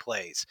way he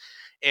plays,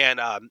 and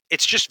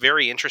it's just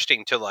very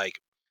interesting to like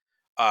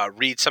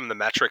read some of the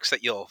metrics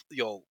that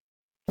you'll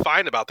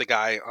find about the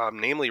guy,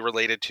 namely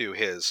related to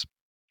his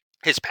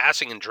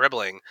passing and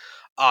dribbling,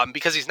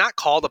 because he's not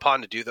called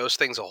upon to do those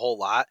things a whole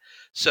lot.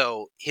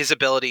 So his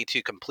ability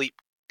to complete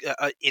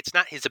it's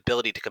not his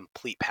ability to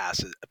complete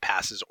passes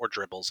or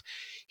dribbles.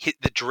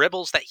 The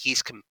dribbles that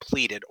he's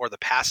completed or the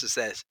passes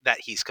that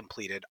he's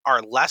completed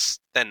are less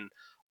than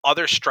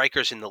other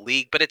strikers in the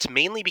league, but it's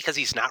mainly because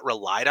he's not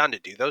relied on to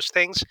do those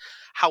things.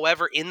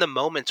 However, in the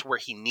moments where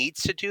he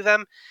needs to do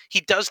them,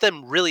 he does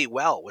them really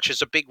well, which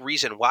is a big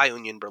reason why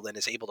Union Berlin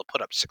is able to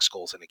put up 6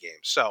 goals in a game.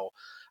 So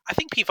I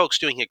think P Folk's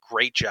doing a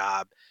great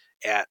job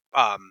at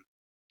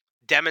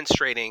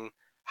demonstrating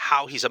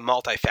how he's a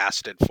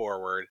multifaceted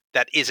forward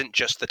that isn't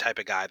just the type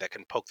of guy that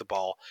can poke the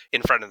ball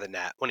in front of the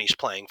net when he's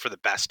playing for the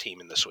best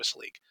team in the Swiss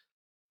league.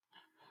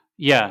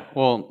 Yeah,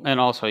 well, and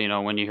also,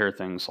 when you hear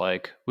things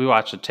like we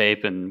watched the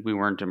tape and we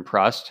weren't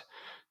impressed,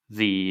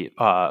 the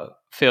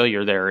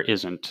failure there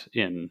isn't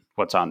in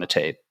what's on the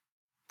tape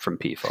from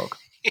P Folk.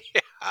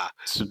 Yeah,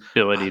 It's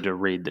ability to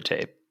read the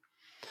tape,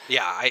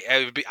 yeah,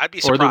 I'd be or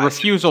the surprised.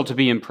 refusal to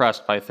be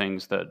impressed by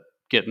things that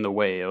get in the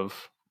way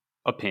of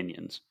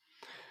opinions.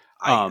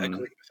 I agree Um,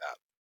 with that.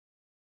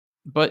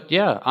 but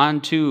yeah,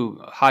 on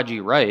to Haji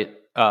Wright.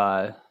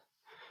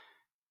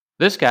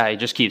 This guy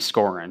just keeps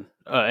scoring,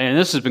 and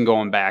this has been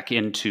going back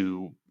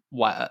into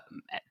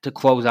to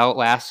close out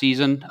last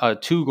season.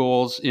 2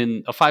 goals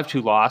in a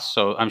 5-2 loss,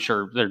 so I'm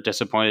sure they're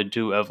disappointed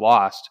to have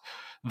lost.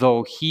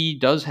 Though he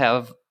does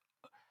have,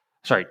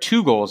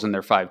 2 goals in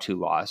their 5-2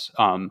 loss.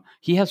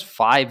 He has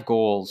 5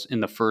 goals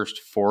in the first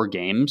 4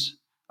 games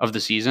of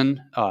the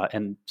season,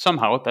 and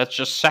somehow that's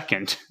just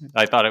second.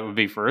 I thought it would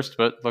be first,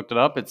 but looked it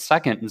up. It's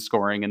second in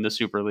scoring in the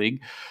Super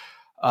League.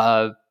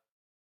 Uh,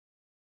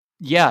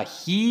 yeah,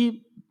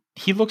 he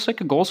looks like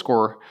a goal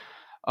scorer.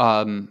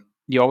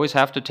 You always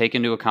have to take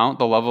into account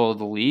the level of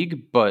the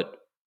league, but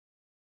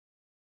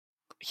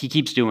he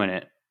keeps doing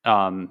it.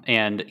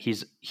 And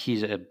he's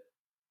a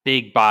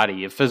big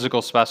body, a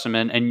physical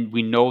specimen, and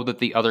we know that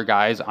the other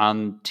guys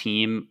on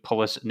team,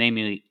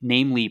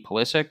 namely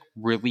Pulisic,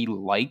 really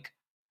like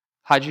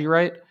Haji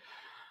Wright.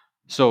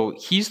 So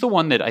he's the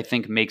one that I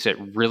think makes it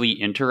really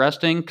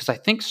interesting because I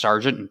think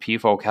Sargent and P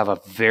Folk have a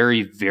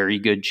very, very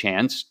good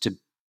chance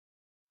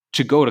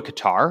to go to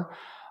Qatar.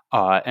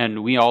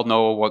 And we all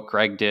know what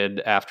Greg did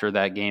after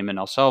that game in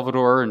El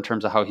Salvador in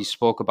terms of how he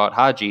spoke about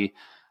Haji.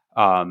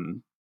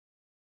 Um,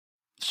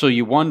 so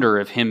you wonder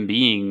if him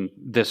being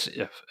this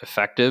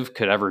effective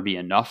could ever be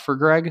enough for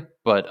Greg.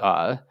 But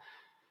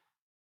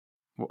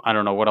I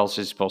don't know what else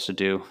he's supposed to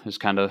do. Is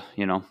kind of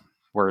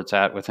where it's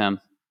at with him.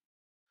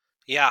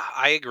 Yeah,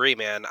 I agree,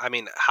 man. I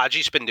mean,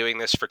 Haji's been doing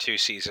this for 2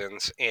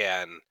 seasons,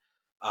 and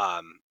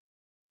um,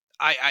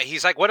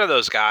 he's like one of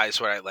those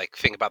guys where I like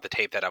think about the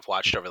tape that I've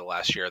watched over the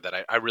last year that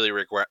I really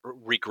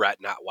regret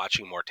not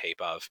watching more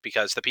tape of,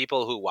 because the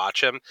people who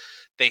watch him,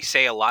 they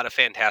say a lot of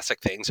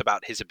fantastic things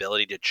about his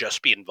ability to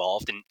just be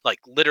involved in like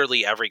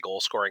literally every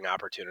goal scoring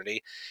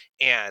opportunity,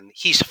 and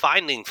he's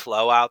finding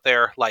flow out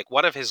there. Like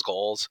one of his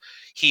goals,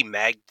 he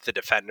magged the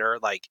defender,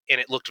 like, and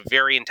it looked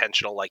very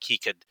intentional. Like he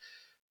could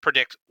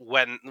predict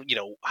when,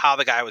 how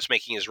the guy was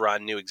making his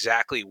run, knew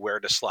exactly where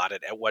to slot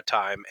it at what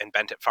time, and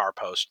bent it far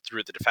post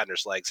through the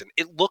defender's legs. And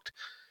it looked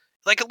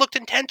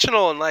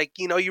intentional. And like,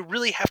 you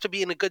really have to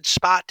be in a good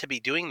spot to be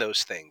doing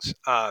those things.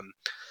 And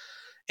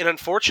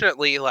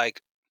unfortunately,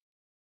 like,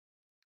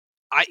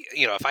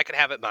 if I could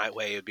have it my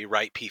way, it would be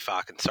Wright,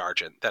 Peacock, and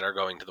Sargent that are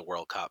going to the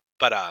World Cup.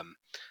 But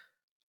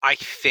I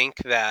think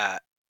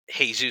that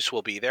Jesus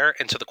will be there.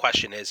 And so the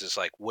question is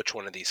like, which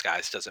one of these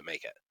guys doesn't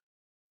make it?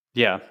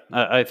 Yeah,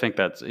 I think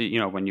that's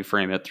when you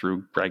frame it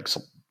through Greg's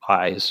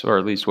eyes, or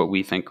at least what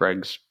we think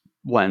Greg's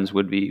lens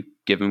would be,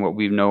 given what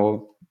we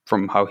know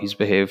from how he's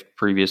behaved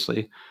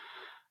previously.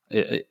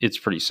 It's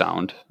pretty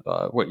sound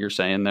what you're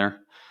saying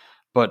there.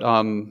 But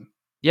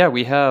yeah,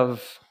 we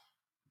have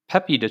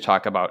Pepe to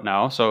talk about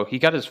now. So he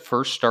got his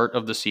first start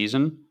of the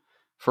season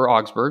for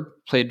Augsburg,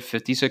 played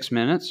 56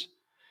 minutes,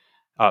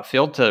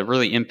 failed to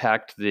really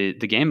impact the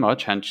game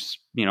much, hence,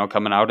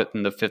 coming out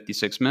in the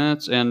 56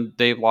 minutes, and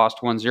they lost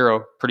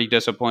 1-0. Pretty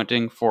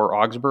disappointing for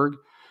Augsburg.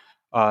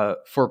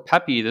 For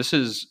Pepe, this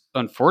is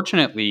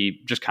unfortunately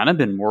just kind of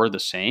been more of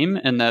the same,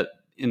 and that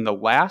in the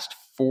last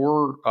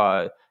four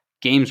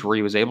games where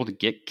he was able to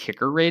get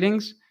kicker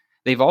ratings,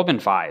 they've all been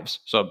fives.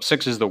 So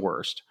six is the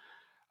worst.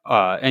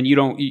 And you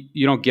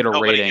don't get a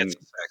Nobody gets rating. a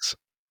six.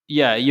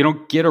 Yeah, you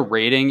don't get a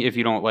rating if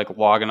you don't like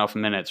log enough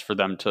minutes for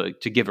them to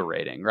give a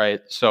rating,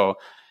 right? So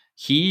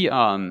he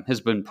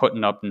has been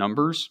putting up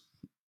numbers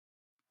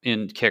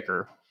in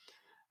kicker,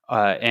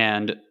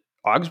 and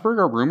Augsburg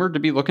are rumored to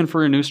be looking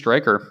for a new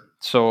striker.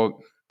 So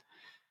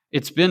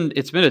it's been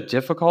a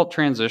difficult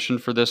transition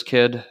for this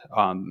kid.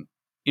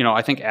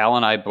 I think Al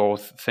and I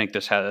both think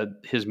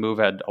his move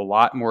had a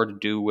lot more to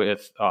do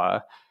with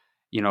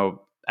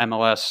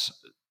MLS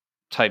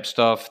type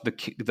stuff,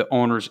 the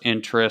owner's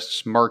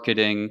interests,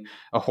 marketing,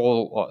 a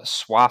whole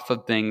swath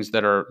of things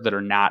that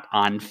are not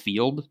on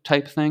field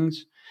type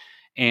things.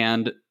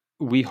 And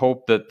we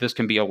hope that this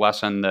can be a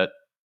lesson that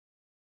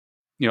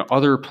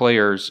other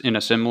players in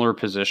a similar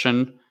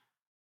position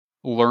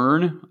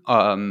learn,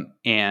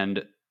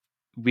 and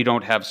we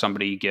don't have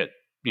somebody get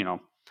you know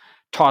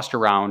tossed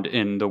around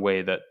in the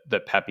way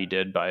that Pepe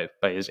did by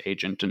his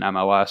agent in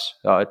MLS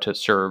to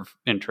serve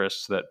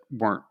interests that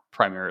weren't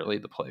primarily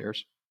the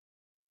players.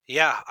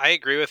 Yeah, I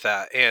agree with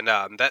that. And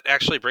that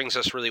actually brings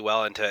us really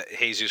well into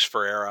Jesus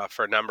Ferreira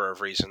for a number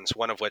of reasons.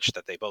 One of which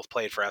that they both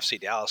played for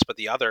FC Dallas, but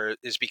the other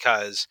is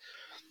because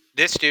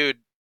this dude,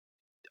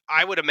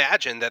 I would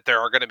imagine that there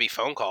are going to be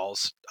phone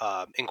calls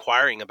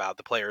inquiring about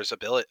the player's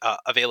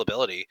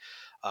availability.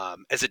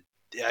 As a,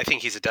 I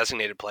think he's a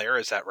designated player.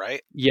 Is that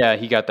right? Yeah,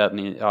 he got that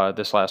in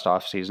this last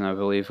offseason, I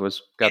believe,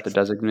 was got the It's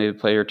designated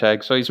player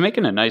tag. So he's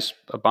making a nice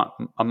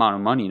amount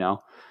of money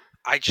now.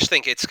 I just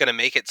think it's going to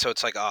make it so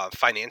it's like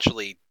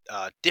financially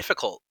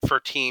difficult for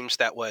teams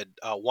that would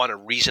want to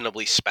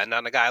reasonably spend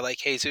on a guy like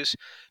Jesus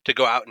to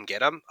go out and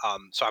get him.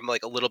 So I'm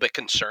like a little bit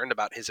concerned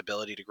about his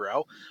ability to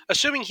grow,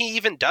 assuming he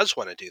even does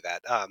want to do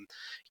that.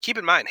 Keep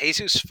in mind,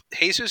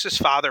 Jesus's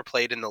father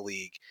played in the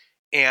league,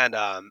 and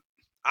I'm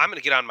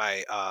gonna get on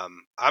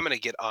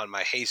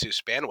my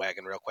Jesus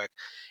bandwagon real quick.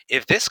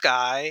 If this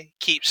guy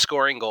keeps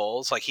scoring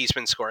goals like he's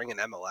been scoring in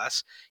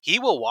MLS, he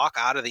will walk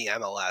out of the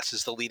MLS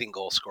as the leading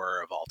goal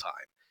scorer of all time.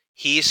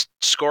 He's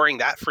scoring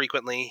that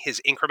frequently.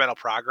 His incremental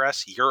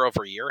progress year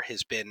over year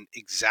has been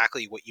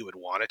exactly what you would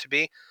want it to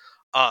be.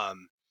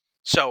 Um,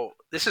 so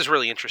this is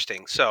really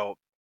interesting. So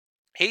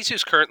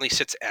Jesus currently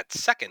sits at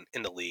second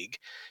in the league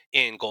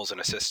in goals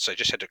and assists. I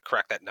just had to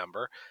correct that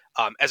number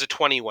as a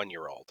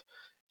 21-year-old.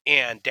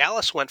 And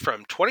Dallas went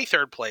from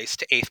 23rd place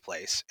to 8th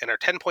place and are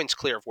 10 points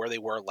clear of where they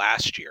were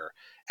last year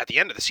at the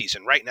end of the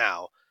season right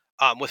now,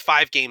 with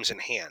 5 games in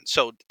hand.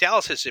 So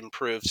Dallas has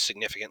improved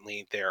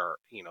significantly.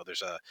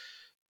 There's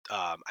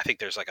I think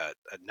there's like a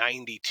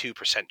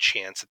 92%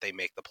 chance that they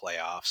make the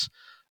playoffs.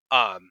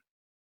 Um,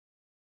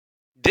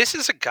 this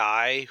is a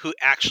guy who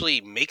actually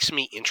makes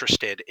me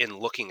interested in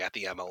looking at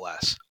the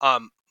MLS,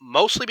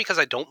 mostly because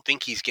I don't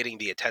think he's getting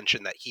the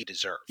attention that he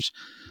deserves.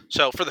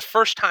 So, for the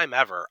first time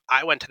ever,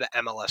 I went to the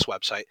MLS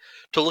website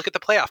to look at the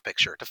playoff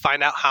picture to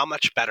find out how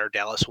much better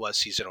Dallas was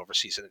season over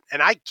season.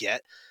 And I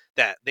get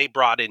that they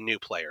brought in new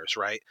players,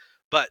 right?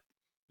 But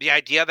the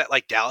idea that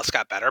like Dallas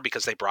got better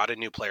because they brought in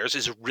new players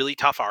is a really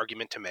tough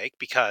argument to make,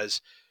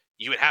 because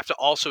you would have to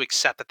also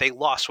accept that they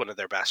lost one of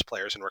their best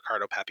players in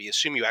Ricardo Pepi.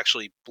 Assuming you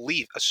actually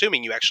believe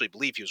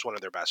he was one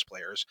of their best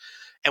players.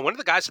 And one of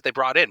the guys that they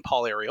brought in,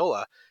 Paul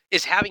Arriola,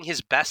 is having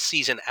his best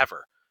season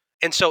ever.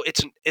 And so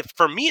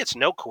for me, it's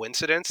no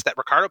coincidence that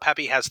Ricardo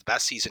Pepi has the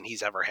best season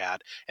he's ever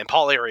had, and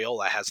Paul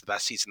Arriola has the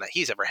best season that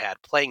he's ever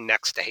had, playing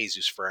next to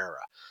Jesus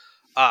Ferreira.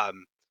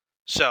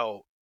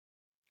 So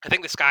I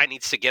think this guy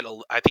needs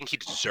to I think he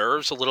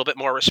deserves a little bit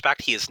more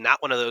respect. He is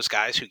not one of those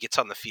guys who gets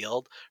on the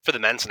field for the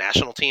men's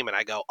national team and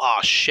I go, oh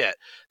shit,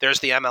 there's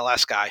the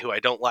MLS guy who I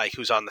don't like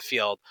who's on the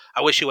field.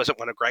 I wish he wasn't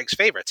one of Greg's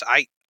favorites.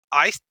 I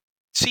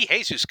see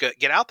Jesus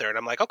get out there and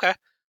I'm like, okay,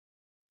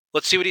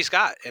 let's see what he's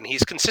got. And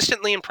he's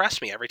consistently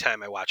impressed me every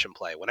time I watch him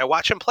play. When I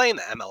watch him play in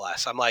the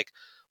MLS, I'm like,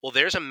 well,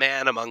 there's a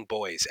man among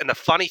boys. And the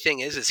funny thing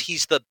is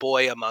he's the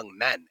boy among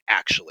men,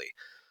 actually.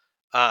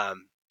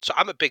 So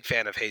I'm a big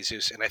fan of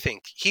Jesus, and I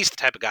think he's the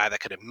type of guy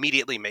that could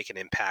immediately make an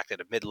impact at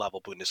a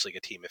mid-level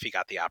Bundesliga team if he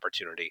got the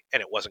opportunity,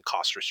 and it wasn't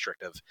cost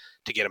restrictive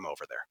to get him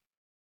over there.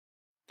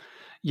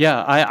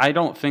 Yeah, I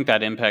don't think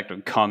that impact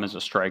would come as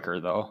a striker,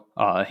 though.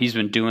 He's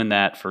been doing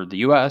that for the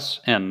U.S.,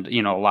 and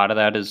a lot of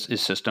that is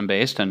system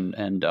based,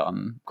 and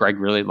Greg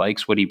really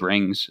likes what he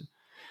brings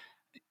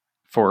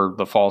for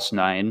the false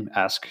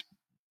nine-esque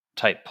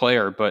type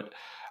player. But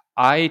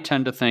I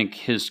tend to think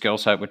his skill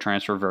set would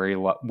transfer very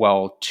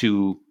well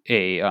to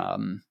a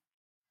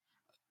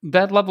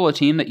that level of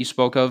team that you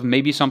spoke of.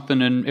 Maybe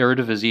something in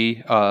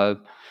Eredivisie.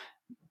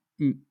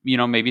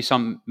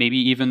 Maybe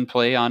even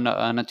play on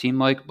a team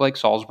like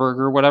Salzburg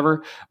or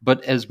whatever,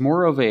 but as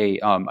more of a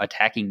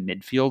attacking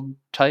midfield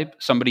type,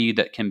 somebody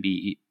that can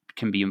be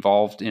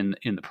involved in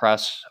the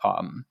press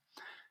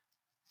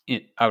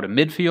out of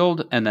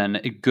midfield, and then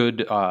a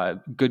good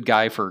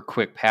guy for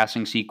quick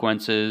passing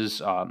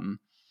sequences.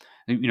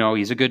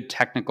 He's a good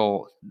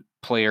technical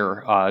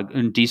player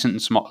and decent in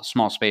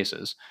small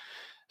spaces.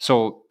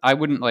 So I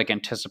wouldn't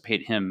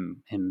anticipate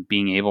him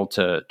being able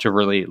to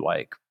really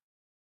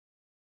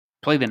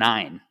play the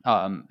nine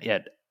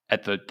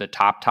at the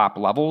top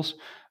levels,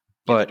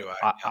 but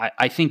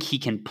I think he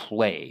can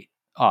play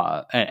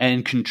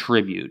and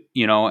contribute,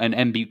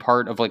 and be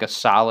part of a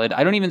solid.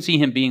 I don't even see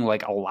him being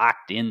a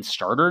locked in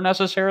starter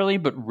necessarily,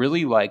 but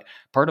really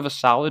part of a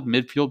solid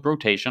midfield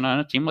rotation on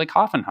a team like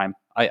Hoffenheim.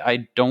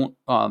 I don't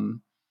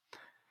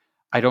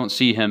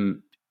see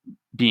him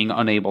being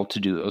unable to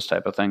do those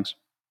type of things.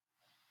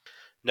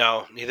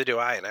 No, neither do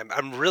I, and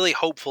I'm really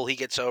hopeful he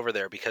gets over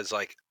there because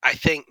I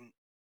think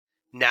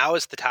now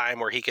is the time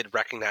where he could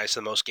recognize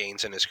the most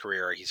gains in his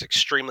career. He's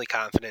extremely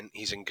confident.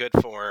 He's in good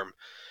form.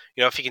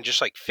 If he can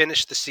just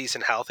finish the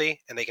season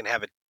healthy and they can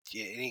have it,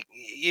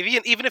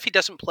 even if he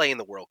doesn't play in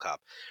the World Cup,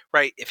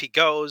 right? If he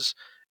goes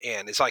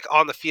and is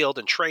on the field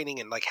and training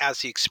and has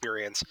the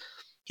experience,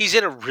 he's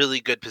in a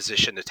really good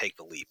position to take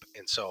the leap.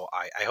 And so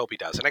I hope he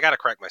does. And I got to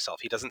correct myself.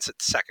 He doesn't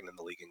sit second in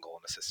the league in goal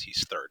and assists.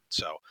 He's third.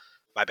 So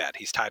my bad.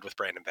 He's tied with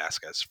Brandon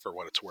Vasquez for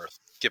what it's worth.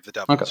 Give the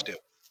devil his due.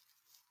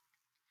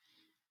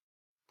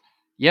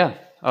 Yeah.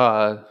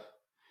 I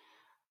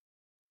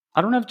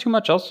don't have too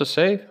much else to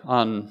say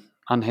on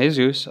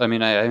Jesus. I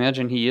mean, I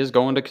imagine he is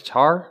going to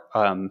Qatar.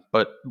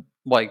 But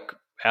like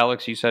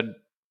Alex, you said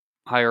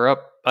higher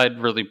up, I'd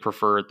really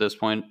prefer at this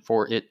point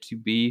for it to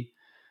be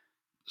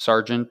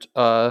Sergeant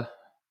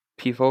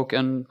P-Folk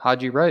and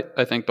Haji Wright.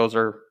 I think those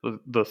are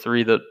the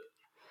three that,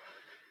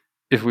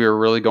 if we were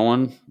really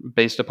going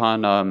based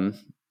upon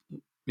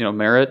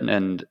merit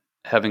and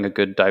having a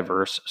good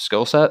diverse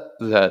skill set,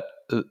 that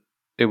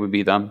it would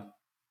be them.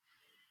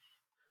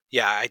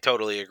 Yeah, I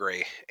totally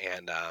agree.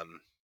 And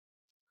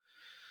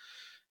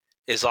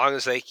as long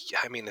as they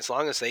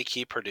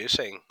keep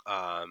producing,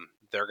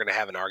 they're going to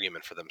have an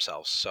argument for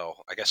themselves. So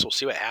I guess we'll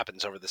see what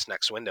happens over this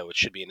next window. It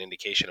should be an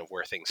indication of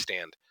where things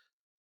stand.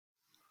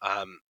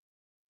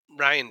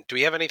 Ryan, do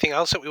we have anything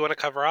else that we want to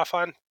cover off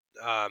on,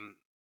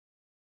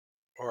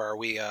 or are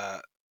we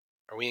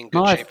in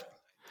good shape?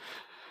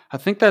 I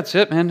think that's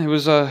it, man. It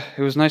was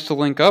nice to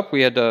link up.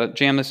 We had to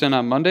jam this in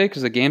on Monday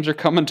because the games are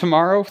coming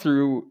tomorrow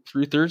through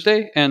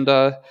Thursday, and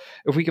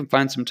if we can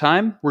find some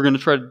time, we're going to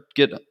try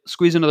to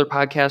squeeze another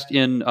podcast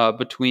in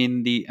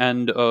between the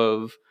end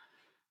of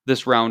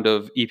this round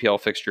of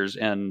EPL fixtures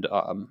and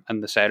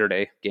the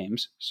Saturday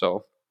games.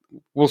 So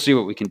we'll see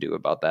what we can do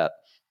about that.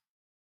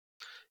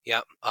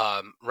 Yeah,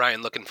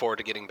 Ryan, looking forward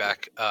to getting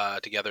back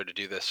together to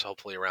do this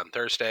hopefully around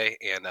Thursday.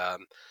 And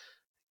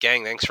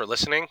gang, thanks for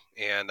listening,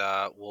 and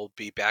we'll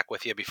be back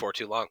with you before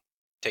too long.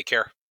 Take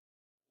care.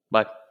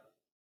 Bye.